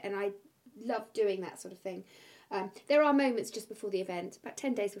love it, and I love doing that sort of thing. There are moments just before the event, about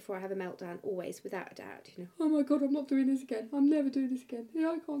 10 days before, I have a meltdown, always, without a doubt. You know, oh my God, I'm not doing this again. I'm never doing this again. Yeah,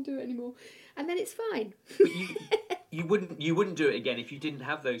 I can't do it anymore. And then it's fine. you wouldn't do it again if you didn't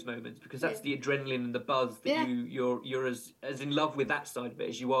have those moments, because that's the adrenaline and the buzz that you're as in love with that side of it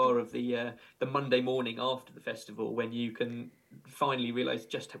as you are of the Monday morning after the festival, when you can finally realise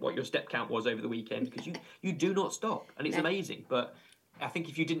just what your step count was over the weekend, because you do not stop, and it's amazing. But I think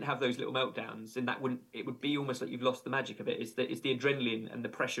if you didn't have those little meltdowns, then it would be almost like you've lost the magic of it. It's the adrenaline and the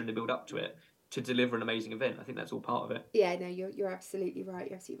pressure and the build up to it to deliver an amazing event. I think that's all part of it. Yeah, no, you're absolutely right.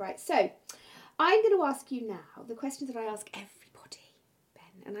 You're absolutely right. So I'm going to ask you now the questions that I ask everybody,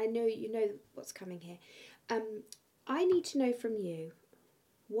 Ben, and I know you know what's coming here. I need to know from you,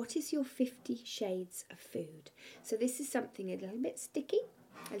 what is your 50 shades of food? So this is something a little bit sticky,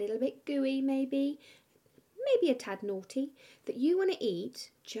 a little bit gooey maybe a tad naughty, that you want to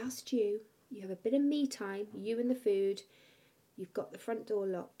eat, just you. You have a bit of me time, you and the food. You've got the front door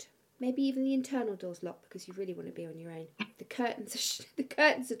locked. Maybe even the internal door's locked because you really want to be on your own. The curtains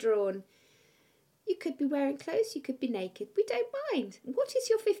are drawn. You could be wearing clothes, you could be naked. We don't mind. What is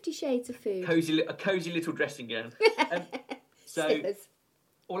your 50 shades of food? A cosy little dressing gown.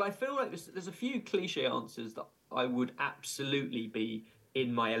 Well, I feel like there's a few cliche answers that I would absolutely be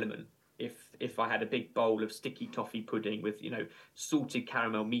in my element if I had a big bowl of sticky toffee pudding with, salted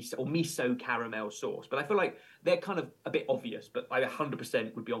caramel miso or miso caramel sauce. But I feel like they're kind of a bit obvious, but I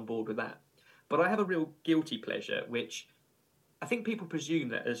 100% would be on board with that. But I have a real guilty pleasure, which I think people presume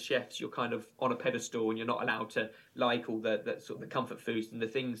that as chefs you're kind of on a pedestal and you're not allowed to like all the sort of the comfort foods and the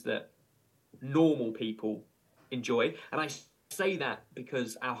things that normal people enjoy. And I say that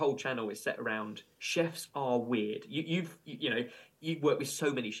because our whole channel is set around chefs are weird. You've worked with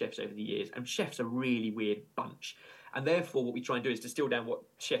so many chefs over the years, and chefs are a really weird bunch. And therefore what we try and do is distill down what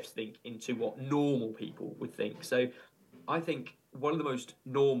chefs think into what normal people would think. So I think one of the most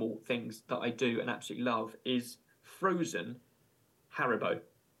normal things that I do and absolutely love is frozen Haribo.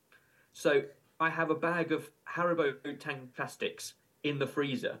 So I have a bag of Haribo Tangfastics in the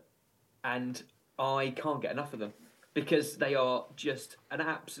freezer, and I can't get enough of them because they are just an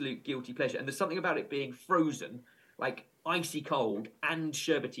absolute guilty pleasure. And there's something about it being frozen, like icy cold and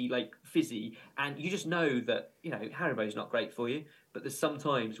sherbety, like fizzy, and you just know that Haribo's not great for you, but there's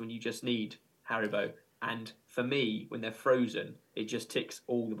sometimes when you just need Haribo, and for me, when they're frozen, it just ticks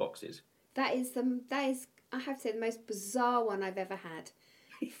all the boxes. That is I have to say, the most bizarre one I've ever had.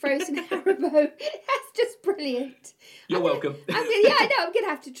 Frozen Haribo. That's just brilliant. You're welcome. I'm going to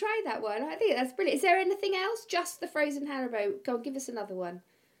have to try that one. I think that's brilliant. Is there anything else? Just the frozen Haribo. Go on, give us another one.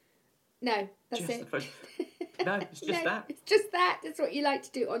 No, that's just it. No, it's just that. It's just that. That's what you like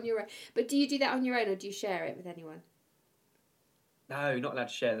to do on your own. But do you do that on your own, or do you share it with anyone? No, not allowed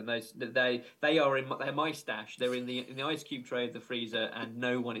to share them. They're my stash. They're in the ice cube tray of the freezer, and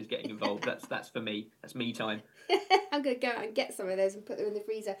no one is getting involved. That's for me. That's me time. I'm going to go out and get some of those and put them in the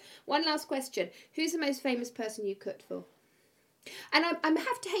freezer. One last question: who's the most famous person you cooked for? And I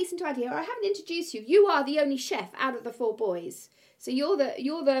have to hasten to add here, I haven't introduced you. You are the only chef out of the 4 boys, so you're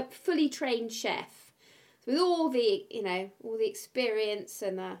the fully trained chef with all the experience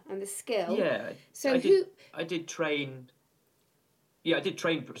and the skill. Yeah. So I did train. Yeah, I did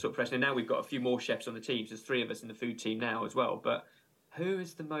train sort of professionally. Now we've got a few more chefs on the team. So there's 3 of us in the food team now as well. But who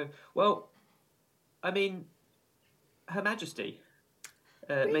is the most? Well, I mean, Her Majesty.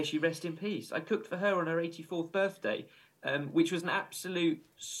 Really? May she rest in peace. I cooked for her on her 84th birthday, which was an absolute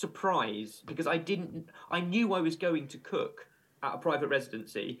surprise because I knew I was going to cook at a private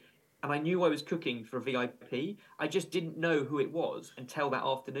residency, and I knew I was cooking for a VIP. I just didn't know who it was until that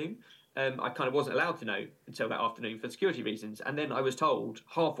afternoon. I kind of wasn't allowed to know until that afternoon for security reasons. And then I was told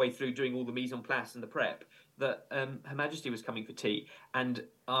halfway through doing all the mise en place and the prep that Her Majesty was coming for tea. And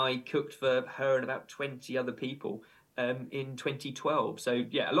I cooked for her and about 20 other people in 2012. So,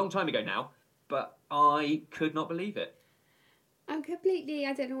 yeah, a long time ago now. But I could not believe it. I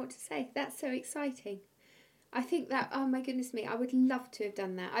don't know what to say. That's so exciting. I think that, oh my goodness me, I would love to have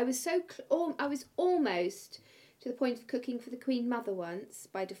done that. I was almost to the point of cooking for the Queen Mother once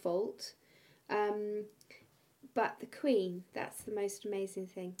by default. But the Queen, that's the most amazing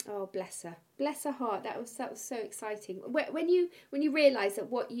thing. Oh, bless her. Bless her heart. That was so exciting. When you realise that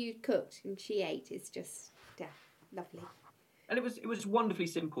what you cooked and she ate is just, lovely. And it was wonderfully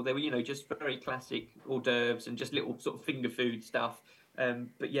simple. They were, just very classic hors d'oeuvres and just little sort of finger food stuff.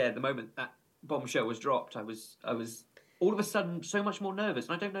 But yeah, the moment that bombshell was dropped, I was all of a sudden so much more nervous.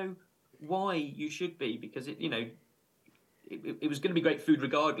 And I don't know why you should be, because it was going to be great food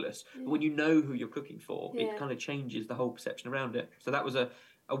regardless. But when you know who you're cooking for, it kind of changes the whole perception around it. So that was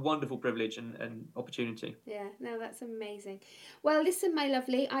a wonderful privilege and opportunity. Yeah, no, that's amazing. Well, listen, my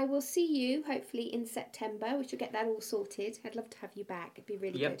lovely, I will see you hopefully in September. We should get that all sorted. I'd love to have you back. It'd be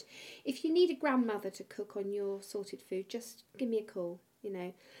really good. If you need a grandmother to cook on your sorted food, just give me a call,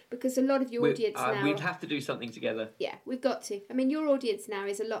 because a lot of your audience now... We'd have to do something together. Yeah, we've got to. I mean, your audience now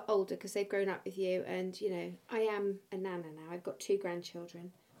is a lot older because they've grown up with you, and, I am a nana now. I've got 2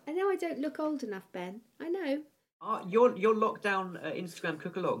 grandchildren. I know I don't look old enough, Ben. I know. Your lockdown Instagram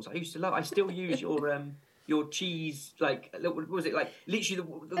cook-alongs, I still use your cheese, like, what was it, like, literally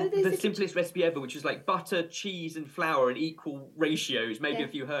the simplest recipe ever, which is like butter, cheese and flour in equal ratios, maybe a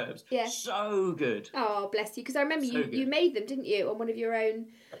few herbs. Yeah. So good. Oh, bless you. Because I remember you made them, didn't you, on one of your own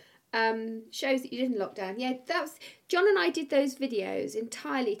shows that you did in lockdown. Yeah, John and I did those videos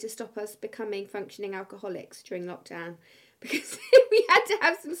entirely to stop us becoming functioning alcoholics during lockdown, because we had to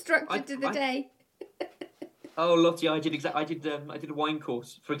have some structure to the day. Oh, Lottie, I did a wine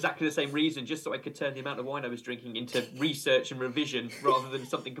course for exactly the same reason, just so I could turn the amount of wine I was drinking into research and revision rather than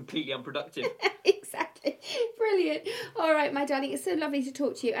something completely unproductive. Exactly. Brilliant. All right, my darling, it's so lovely to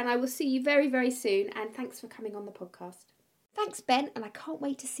talk to you, and I will see you very, very soon, and thanks for coming on the podcast. Thanks, Ben, and I can't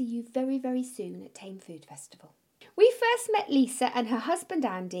wait to see you very, very soon at Tame Food Festival. We first met Lisa and her husband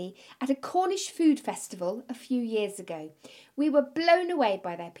Andy at a Cornish food festival a few years ago. We were blown away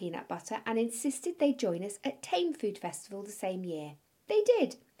by their peanut butter and insisted they join us at Tame Food Festival the same year. They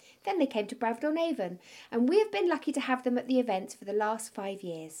did. Then they came to Bradford-on-Avon, and we have been lucky to have them at the events for the last 5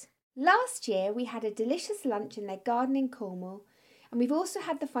 years. Last year we had a delicious lunch in their garden in Cornwall, and we've also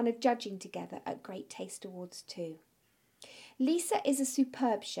had the fun of judging together at Great Taste Awards too. Lisa is a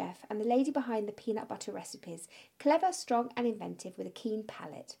superb chef and the lady behind the peanut butter recipes, clever, strong and inventive with a keen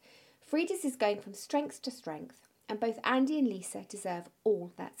palate. Frida's is going from strength to strength, and both Andy and Lisa deserve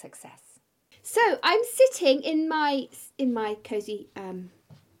all that success. So I'm sitting in my cosy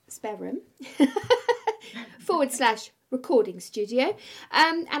spare room / recording studio,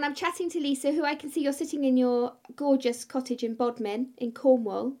 and I'm chatting to Lisa, who I can see you're sitting in your gorgeous cottage in Bodmin in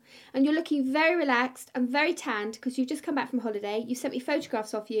Cornwall, and you're looking very relaxed and very tanned because you've just come back from holiday. You sent me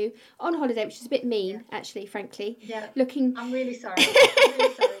photographs of you on holiday, which is a bit mean, actually, frankly. Yeah. Looking. I'm really sorry. I'm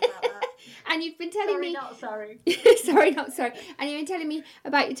really sorry about that. And you've been telling me. Not sorry. Sorry, not sorry. And you've been telling me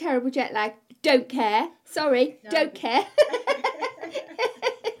about your terrible jet lag. Don't care. Sorry, no. Don't care.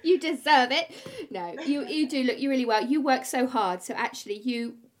 You deserve it. No, you do look really well. You work so hard, so actually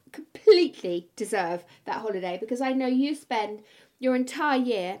you completely deserve that holiday, because I know you spend your entire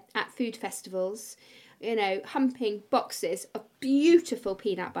year at food festivals, humping boxes of beautiful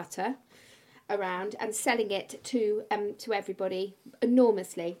peanut butter around and selling it to everybody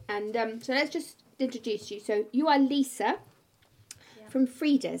enormously. And so let's just introduce you. So you are Lisa from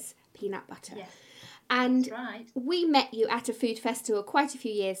Frida's Peanut Butter. Yes. And That's right. We met you at a food festival quite a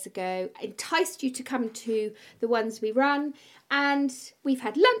few years ago, enticed you to come to the ones we run, and we've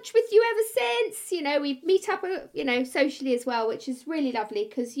had lunch with you ever since. We meet up, socially as well, which is really lovely,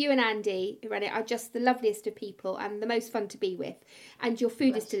 because you and Andy, who run it, are just the loveliest of people and the most fun to be with. And your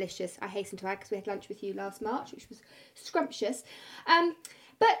food is delicious, I hasten to add, because we had lunch with you last March, which was scrumptious.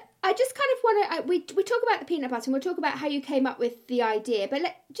 But I just kind of want to, we talk about the peanut butter, and we'll talk about how you came up with the idea, but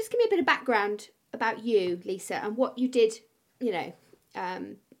just give me a bit of background about you, Lisa, and what you did,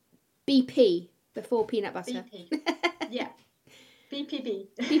 BP before peanut butter. BP. Yeah. BPB.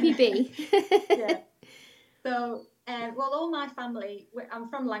 BPB. Yeah. So, all my family, I'm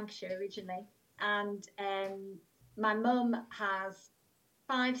from Lancashire originally, and my mum has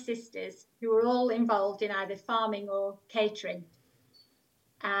 5 sisters who are all involved in either farming or catering.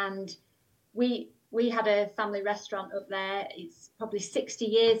 And we had a family restaurant up there. It's probably 60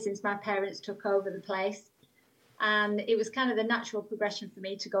 years since my parents took over the place. And it was kind of the natural progression for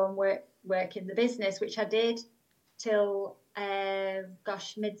me to go and work in the business, which I did till,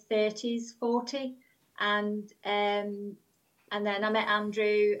 mid-30s, 40. And then I met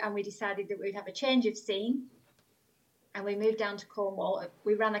Andrew, and we decided that we'd have a change of scene. And we moved down to Cornwall.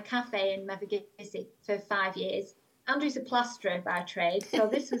 We ran a cafe in Mevagissey for 5 years. Andrew's a plasterer by trade, so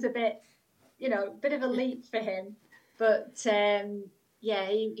this was a bit of a leap for him. But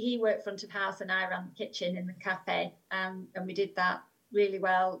he worked front of house and I ran the kitchen in the cafe, and we did that really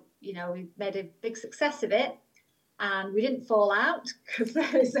well. We made a big success of it, and we didn't fall out because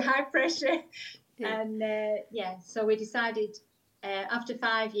there was high pressure. Yeah. And so we decided after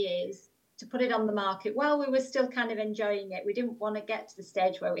 5 years to put it on the market while we were still kind of enjoying it. We didn't want to get to the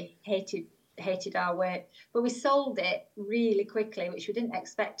stage where we hated our work, but we sold it really quickly, which we didn't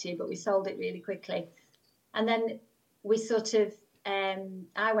expect to, but we sold it really quickly. And then we sort of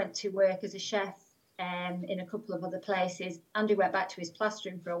I went to work as a chef in a couple of other places. Andrew went back to his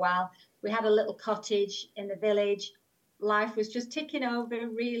plastering for a while. We had a little cottage in the village. Life was just ticking over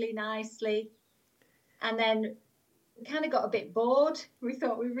really nicely. And then we kind of got a bit bored. We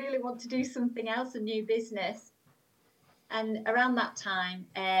thought we really want to do something else, a new business. And around that time,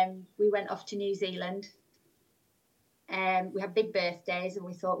 we went off to New Zealand. We had big birthdays and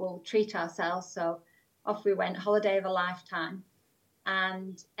we thought we'll treat ourselves. So off we went, holiday of a lifetime.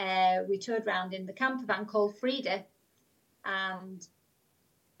 And we toured around in the camper van called Frida. And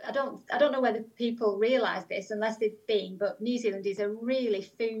I don't know whether people realise this unless they've been, but New Zealand is a really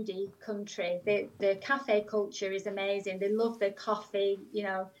foodie country. The cafe culture is amazing. They love their coffee, you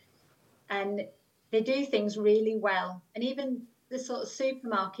know, and they do things really well. And even the sort of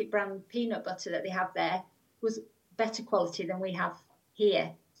supermarket brand peanut butter that they have there was better quality than we have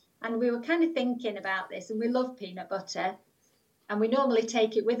here. And we were kind of thinking about this, and we love peanut butter. And we normally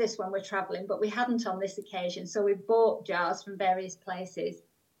take it with us when we're travelling, but we hadn't on this occasion. So we bought jars from various places.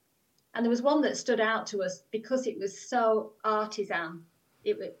 And there was one that stood out to us because it was so artisan.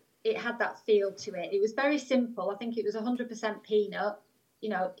 It had that feel to it. It was very simple. I think it was 100% peanut. You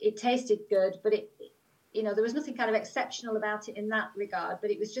know, it tasted good, but there was nothing kind of exceptional about it in that regard.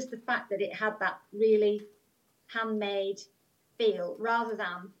 But it was just the fact that it had that really handmade feel rather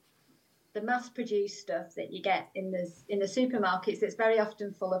than the mass-produced stuff that you get in the supermarkets that's very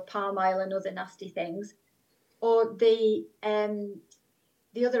often full of palm oil and other nasty things. Or the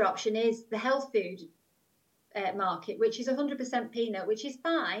other option is the health food market, which is 100% peanut, which is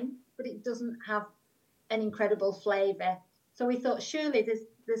fine, but it doesn't have an incredible flavour. So we thought surely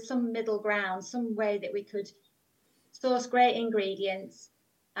there's some middle ground, some way that we could source great ingredients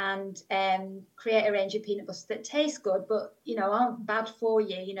and create a range of peanut butters that taste good, but, you know, aren't bad for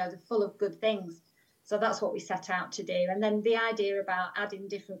you. You know, they're full of good things. So that's what we set out to do. And then the idea about adding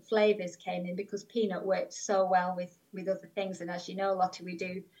different flavours came in because peanut works so well with other things. And as you know, Lottie, we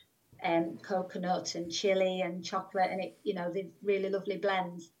do coconut and chili and chocolate, and it, you know, they're really lovely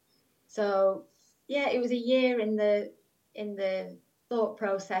blends. So yeah, it was a year in the thought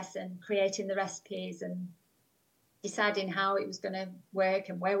process and creating the recipes and deciding how it was going to work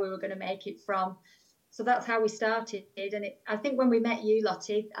and where we were going to make it from. So that's how we started. And I think when we met you,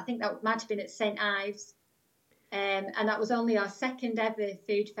 Lottie, I think that might have been at St. Ives. And that was only our second ever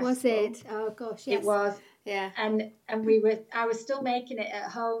food festival. Was it? Oh gosh, yes. It was. Yeah. And I was still making it at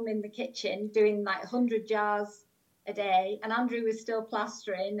home in the kitchen, doing like 100 jars a day. And Andrew was still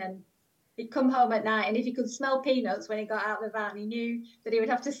plastering, and he'd come home at night, and if he could smell peanuts when he got out of the van, he knew that he would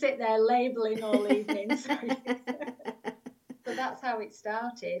have to sit there labelling all evening. So that's how it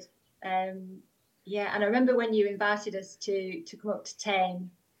started. Yeah, and I remember when you invited us to come up to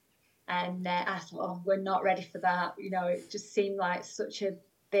Tame, and I thought, oh, we're not ready for that. You know, it just seemed like such a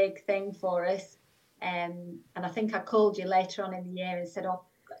big thing for us. And I think I called you later on in the year and said, oh,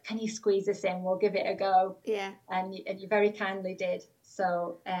 can you squeeze us in? We'll give it a go. Yeah. And you very kindly did.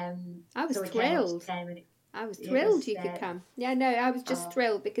 So I was thrilled. I was thrilled you could come. Yeah, no, I was just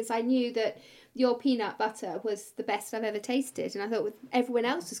thrilled because I knew that your peanut butter was the best I've ever tasted, and I thought everyone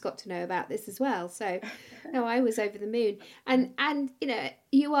else has got to know about this as well. So, no, I was over the moon. And you know,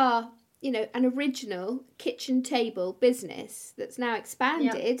 you are, you know, an original kitchen table business that's now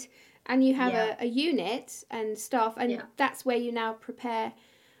expanded, and you have a unit and staff, and that's where you now prepare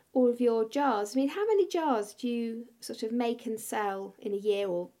all of your jars. I mean, how many jars do you sort of make and sell in a year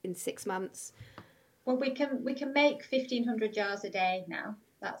or in 6 months? Well, we can make 1,500 jars a day now.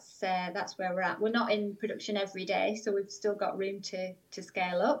 That's where we're at. We're not in production every day, so we've still got room to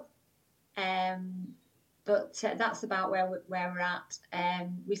scale up. But that's about where we're at.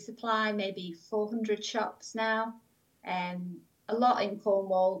 We supply maybe 400 shops now. A lot in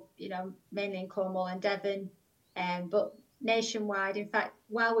Cornwall, you know, mainly in Cornwall and Devon, but nationwide. In fact,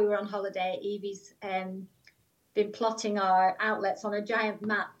 while we were on holiday, Evie's been plotting our outlets on a giant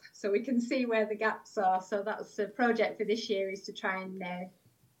map so we can see where the gaps are. So that's the project for this year, is to try and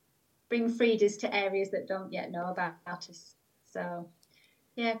bring Frida's to areas that don't yet know about us. So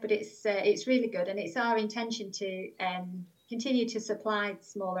yeah, but it's really good, and it's our intention to continue to supply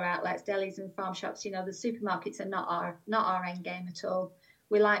smaller outlets, delis and farm shops. You know, the supermarkets are not our end game at all.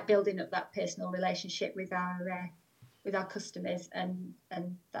 We like building up that personal relationship with our customers, and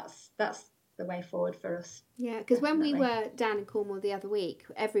that's the way forward for us. Yeah, because when we were down in Cornwall the other week,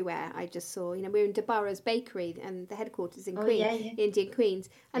 everywhere I just saw, you know, we were in DeBarra's Bakery and the headquarters in Indian Queens,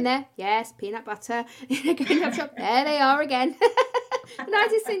 and there, yes, peanut butter, going up shop, there they are again. And I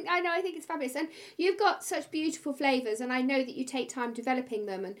think it's fabulous, and you've got such beautiful flavours, and I know that you take time developing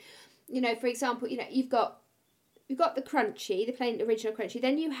them. And you know, for example, you know, you've got the crunchy, the plain original crunchy,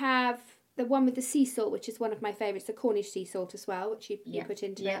 then you have the one with the sea salt, which is one of my favourites, the Cornish sea salt as well, which you put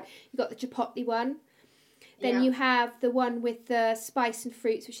into it. You've got the chipotle one. Then you have the one with the spice and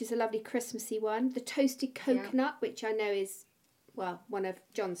fruits, which is a lovely Christmassy one. The toasted coconut, which I know is, well, one of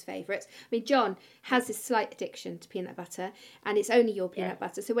John's favourites. I mean, John has this slight addiction to peanut butter, and it's only your peanut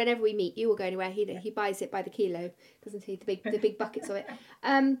butter. So whenever we meet, you will go anywhere. He buys it by the kilo, doesn't he? The big buckets of it.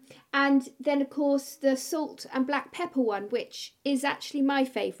 And then of course the salt and black pepper one, which is actually my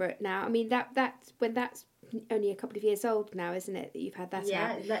favourite now. I mean that's only a couple of years old now, isn't it? That you've had that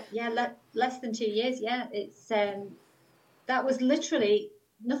out? Less than 2 years. Yeah, it's that was literally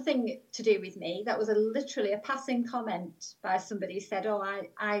nothing to do with me. That was literally a passing comment by somebody who said, "Oh,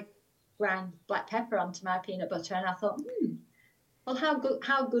 I grind black pepper onto my peanut butter," and I thought, well,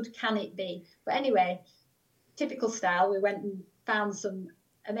 how good can it be? But anyway, typical style, we went and found some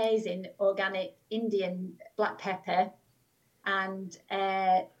amazing organic Indian black pepper, and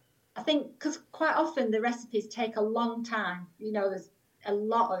I think because quite often the recipes take a long time, there's a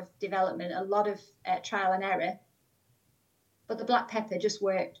lot of development, a lot of trial and error, but the black pepper just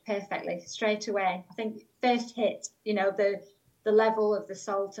worked perfectly straight away. I think first hit, the level of the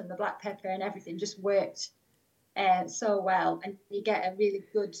salt and the black pepper and everything just worked so well, and you get a really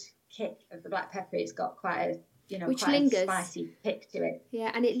good kick of the black pepper. It's got quite a which quite lingers. A spicy pick to it.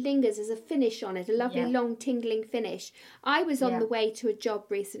 Yeah, and it lingers as a finish on it, a lovely long tingling finish. I was on the way to a job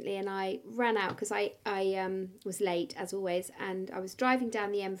recently and I ran out because I was late as always, and I was driving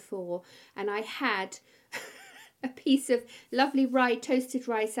down the M4 and I had a piece of lovely toasted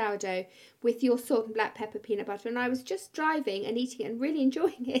rye sourdough with your salt and black pepper peanut butter, and I was just driving and eating it and really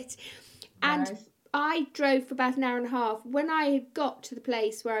enjoying it. And nice. I drove for about an hour and a half. When I got to the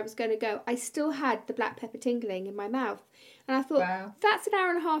place where I was going to go, I still had the black pepper tingling in my mouth. And I thought, wow, that's an hour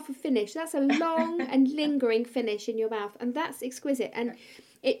and a half of finish. That's a long and lingering finish in your mouth. And that's exquisite. And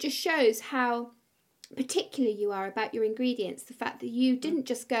it just shows how particular you are about your ingredients. The fact that you didn't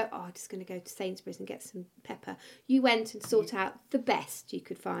just go, oh, I'm just going to go to Sainsbury's and get some pepper. You went and sought out the best you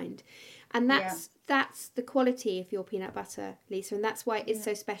could find. And that's the quality of your peanut butter, Lisa, and that's why it is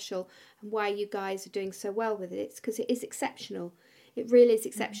so special and why you guys are doing so well with it. It's because it is exceptional. It really is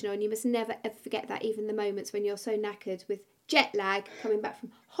exceptional, and you must never ever forget that, even the moments when you're so knackered with jet lag coming back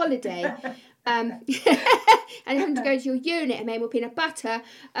from holiday and having to go to your unit and make more peanut butter,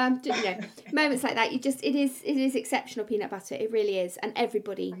 moments like that. It is exceptional peanut butter. It really is, and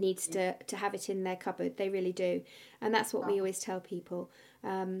everybody needs to have it in their cupboard. They really do, and that's what we always tell people.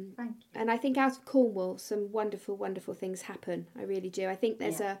 And I think out of Cornwall, some wonderful, wonderful things happen. I really do. I think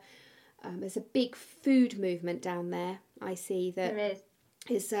there's a big food movement down there. I see that there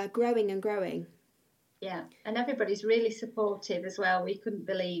is growing and growing. Yeah, and everybody's really supportive as well. We couldn't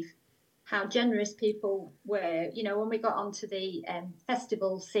believe how generous people were. When we got onto the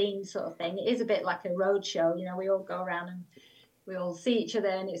festival scene sort of thing, it is a bit like a roadshow. We all go around and we all see each other,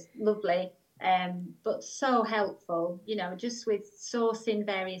 and it's lovely. But so helpful, just with sourcing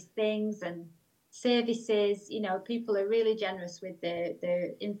various things and services. People are really generous with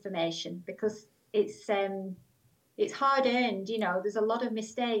the information because it's hard earned. There's a lot of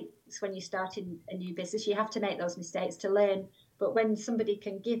mistakes when you start in a new business. You have to make those mistakes to learn. But when somebody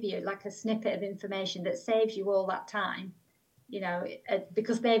can give you like a snippet of information that saves you all that time,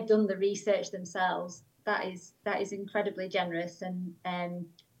 because they've done the research themselves, that is incredibly generous. And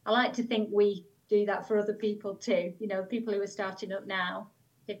I like to think we do that for other people too. People who are starting up now,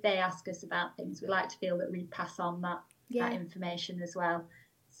 if they ask us about things, we like to feel that we pass on that information as well.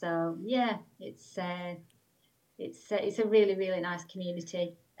 So yeah, it's a really, really nice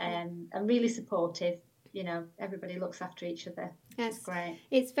community, and really supportive. Everybody looks after each other. Yes, it's great.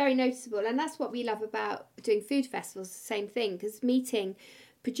 It's very noticeable, and that's what we love about doing food festivals. The same thing, because meeting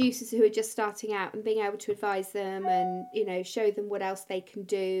producers who are just starting out and being able to advise them and show them what else they can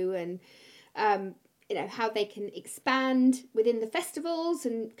do, and how they can expand within the festivals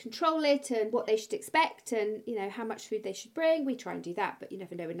and control it, and what they should expect, and how much food they should bring. We try and do that, but you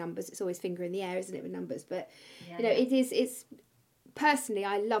never know with numbers. It's always finger in the air, isn't it, with numbers? But it's personally,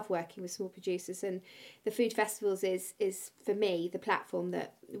 I love working with small producers, and the food festivals is for me the platform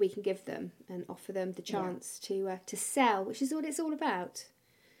that we can give them and offer them the chance to sell, which is what it's all about.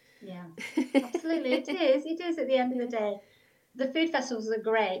 Yeah, absolutely. It is at the end of the day. The food festivals are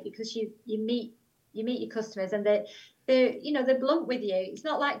great because you meet your customers, and they're blunt with you. It's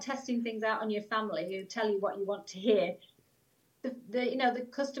not like testing things out on your family who tell you what you want to hear. The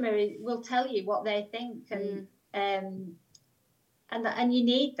customer will tell you what they think, and you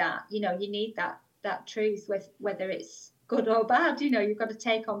need that. You need that truth, with whether it's good or bad. You've got to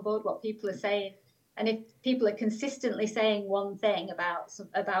take on board what people are saying. And if people are consistently saying one thing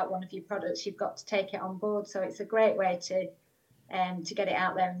about one of your products, you've got to take it on board. So it's a great way to get it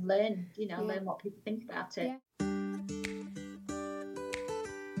out there and learn, learn what people think about it. Yeah.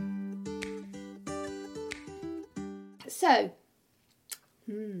 So,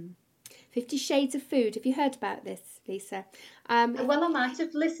 50 Shades of Food. Have you heard about this, Lisa? Well, I might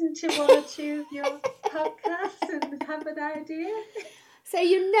have listened to one or two of your podcasts and have an idea. So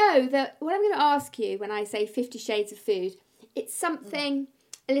you know that what I'm going to ask you when I say 50 Shades of Food, it's something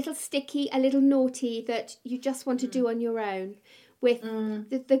a little sticky, a little naughty that you just want to do on your own. With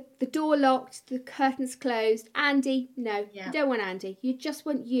the door locked, the curtains closed. Andy, no, you don't want Andy. You just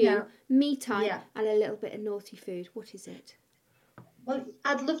want me time, and a little bit of naughty food. What is it? Well,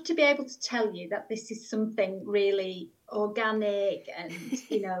 I'd love to be able to tell you that this is something really organic and,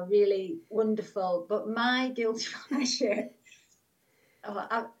 really wonderful. But my guilty pleasure,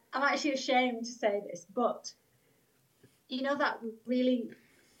 I'm actually ashamed to say this, but that really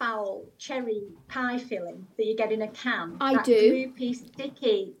foul cherry pie filling that you get in a can? I do. That gloopy,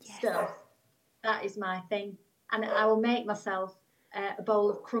 sticky stuff. That is my thing. And I will make myself a bowl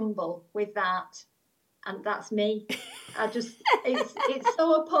of crumble with that. And that's me. It's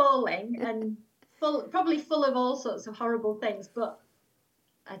so appalling and probably full of all sorts of horrible things. But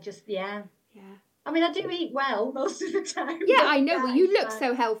I just, Yeah. I mean, I do eat well most of the time. Yeah, I know. Well, you look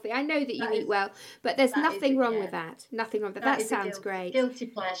so healthy. I know that you eat well. But there's nothing wrong with that. Nothing wrong with that. That sounds great. Guilty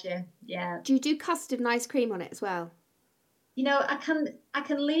pleasure, yeah. Do you do custard and ice cream on it as well? I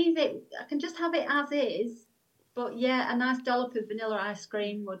can leave it. I can just have it as is. But yeah, a nice dollop of vanilla ice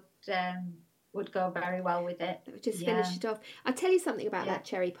cream would go very well with it. Just finish it off. I'll tell you something about that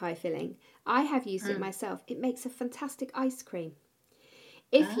cherry pie filling. I have used it myself. It makes a fantastic ice cream.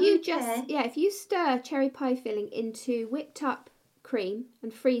 If you if you stir cherry pie filling into whipped up cream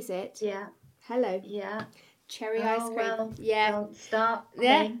and freeze it. Yeah. Hello. Yeah. Cherry ice cream. Well, yeah. Don't start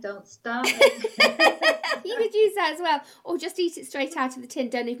me. Don't start me. You could use that as well. Or just eat it straight out of the tin.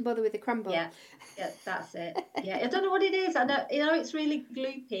 Don't even bother with the crumble. Yeah, that's it. Yeah. I don't know what it is. I know it's really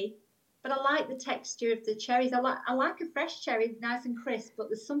gloopy. But I like the texture of the cherries. I like a fresh cherry, nice and crisp, but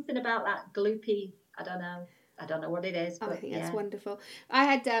there's something about that gloopy. I don't know what it is. But I think that's wonderful. I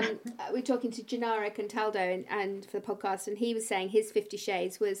had we were talking to Gennaro Contaldo and for the podcast, and he was saying his 50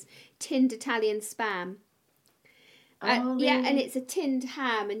 Shades was tinned Italian spam. Really? Yeah, and it's a tinned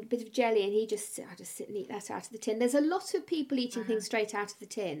ham and a bit of jelly, and I just sit and eat that out of the tin. There's a lot of people eating things straight out of the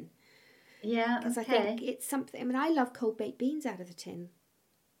tin. Yeah, because I think it's something. I mean, I love cold baked beans out of the tin.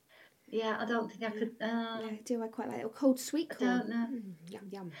 Yeah, I don't think I could. Yeah, I do. I quite like it. Or cold sweet corn. I don't know. Yum,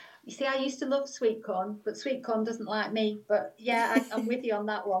 yum. You see, I used to love sweet corn, but sweet corn doesn't like me. But yeah, I'm with you on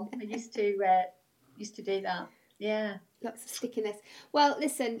that one. I used to do that. Yeah. Lots of stickiness. Well,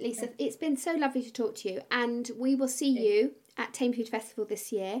 listen, Lisa, it's been so lovely to talk to you, and we will see you at Tame Food Festival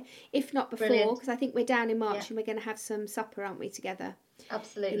this year, if not before, because I think we're down in March and we're going to have some supper, aren't we, together?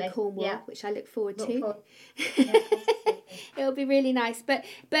 Absolutely. In Cornwall, which I look forward to. Yeah, it'll be really nice. But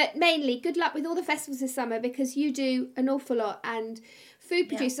mainly, good luck with all the festivals this summer, because you do an awful lot. And food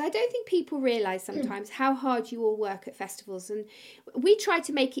producers, I don't think people realise sometimes how hard you all work at festivals. And we try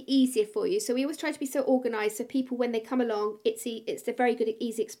to make it easier for you. So we always try to be so organised so people, when they come along, it's a very good,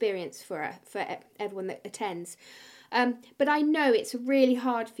 easy experience for everyone that attends. But I know it's really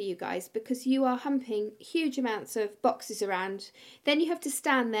hard for you guys, because you are humping huge amounts of boxes around. Then you have to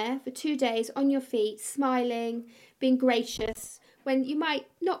stand there for 2 days on your feet, smiling, being gracious, when you might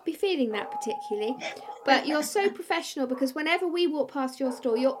not be feeling that particularly. But you're so professional, because whenever we walk past your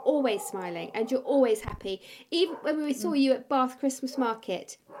store, you're always smiling and you're always happy. Even when we saw you at Bath Christmas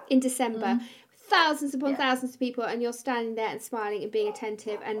Market in December, thousands upon thousands of people, and you're standing there and smiling and being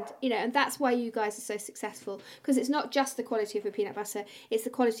attentive, and and that's why you guys are so successful, because it's not just the quality of the peanut butter, it's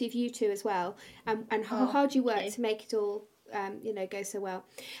the quality of you two as well, and how hard you work to make it all go so well.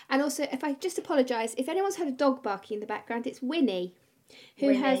 And also, if I just apologise if anyone's heard a dog barking in the background, it's Winnie,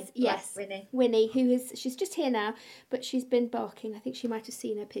 Winnie, she's just here now, but she's been barking. I think she might have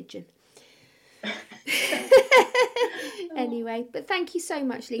seen a pigeon. Anyway, but thank you so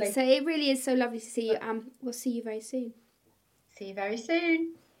much, Lisa. It really is so lovely to see you. We'll see you very soon. See you very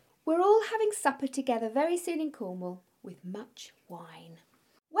soon. We're all having supper together very soon in Cornwall with much wine.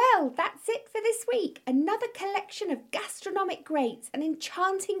 Well, that's it for this week. Another collection of gastronomic greats, an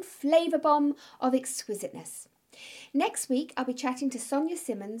enchanting flavour bomb of exquisiteness. Next week, I'll be chatting to Sonia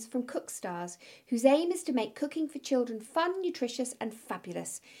Simmons from Cookstars, whose aim is to make cooking for children fun, nutritious and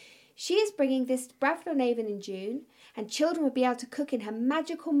fabulous. She is bringing this to Bradford-on-Avon in June, and children will be able to cook in her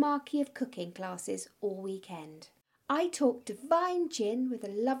magical marquee of cooking classes all weekend. I talk divine gin with a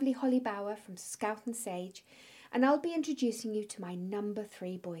lovely Holly Bower from Scout and Sage, and I'll be introducing you to my number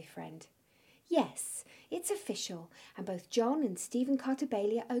 3 boyfriend. Yes, it's official, and both John and Stephen Carter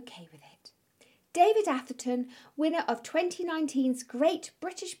Bailey are okay with it. David Atherton, winner of 2019's Great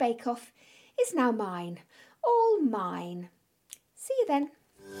British Bake Off, is now mine. All mine. See you then.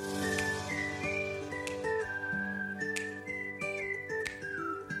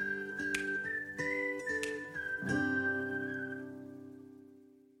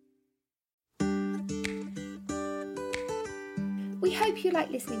 We hope you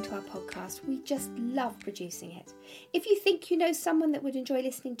like listening to our podcast. We just love producing it. If you think you know someone that would enjoy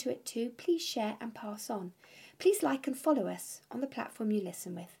listening to it too, please share and pass on. Please like and follow us on the platform you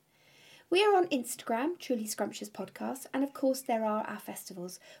listen with. We are on Instagram, Truly Scrumptious Podcast, and of course there are our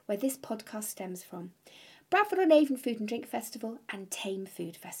festivals where this podcast stems from. Bradford-on-Avon Food and Drink Festival and Tame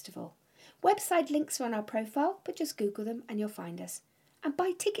Food Festival. Website links are on our profile, but just Google them and you'll find us. And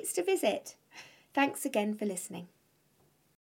buy tickets to visit. Thanks again for listening.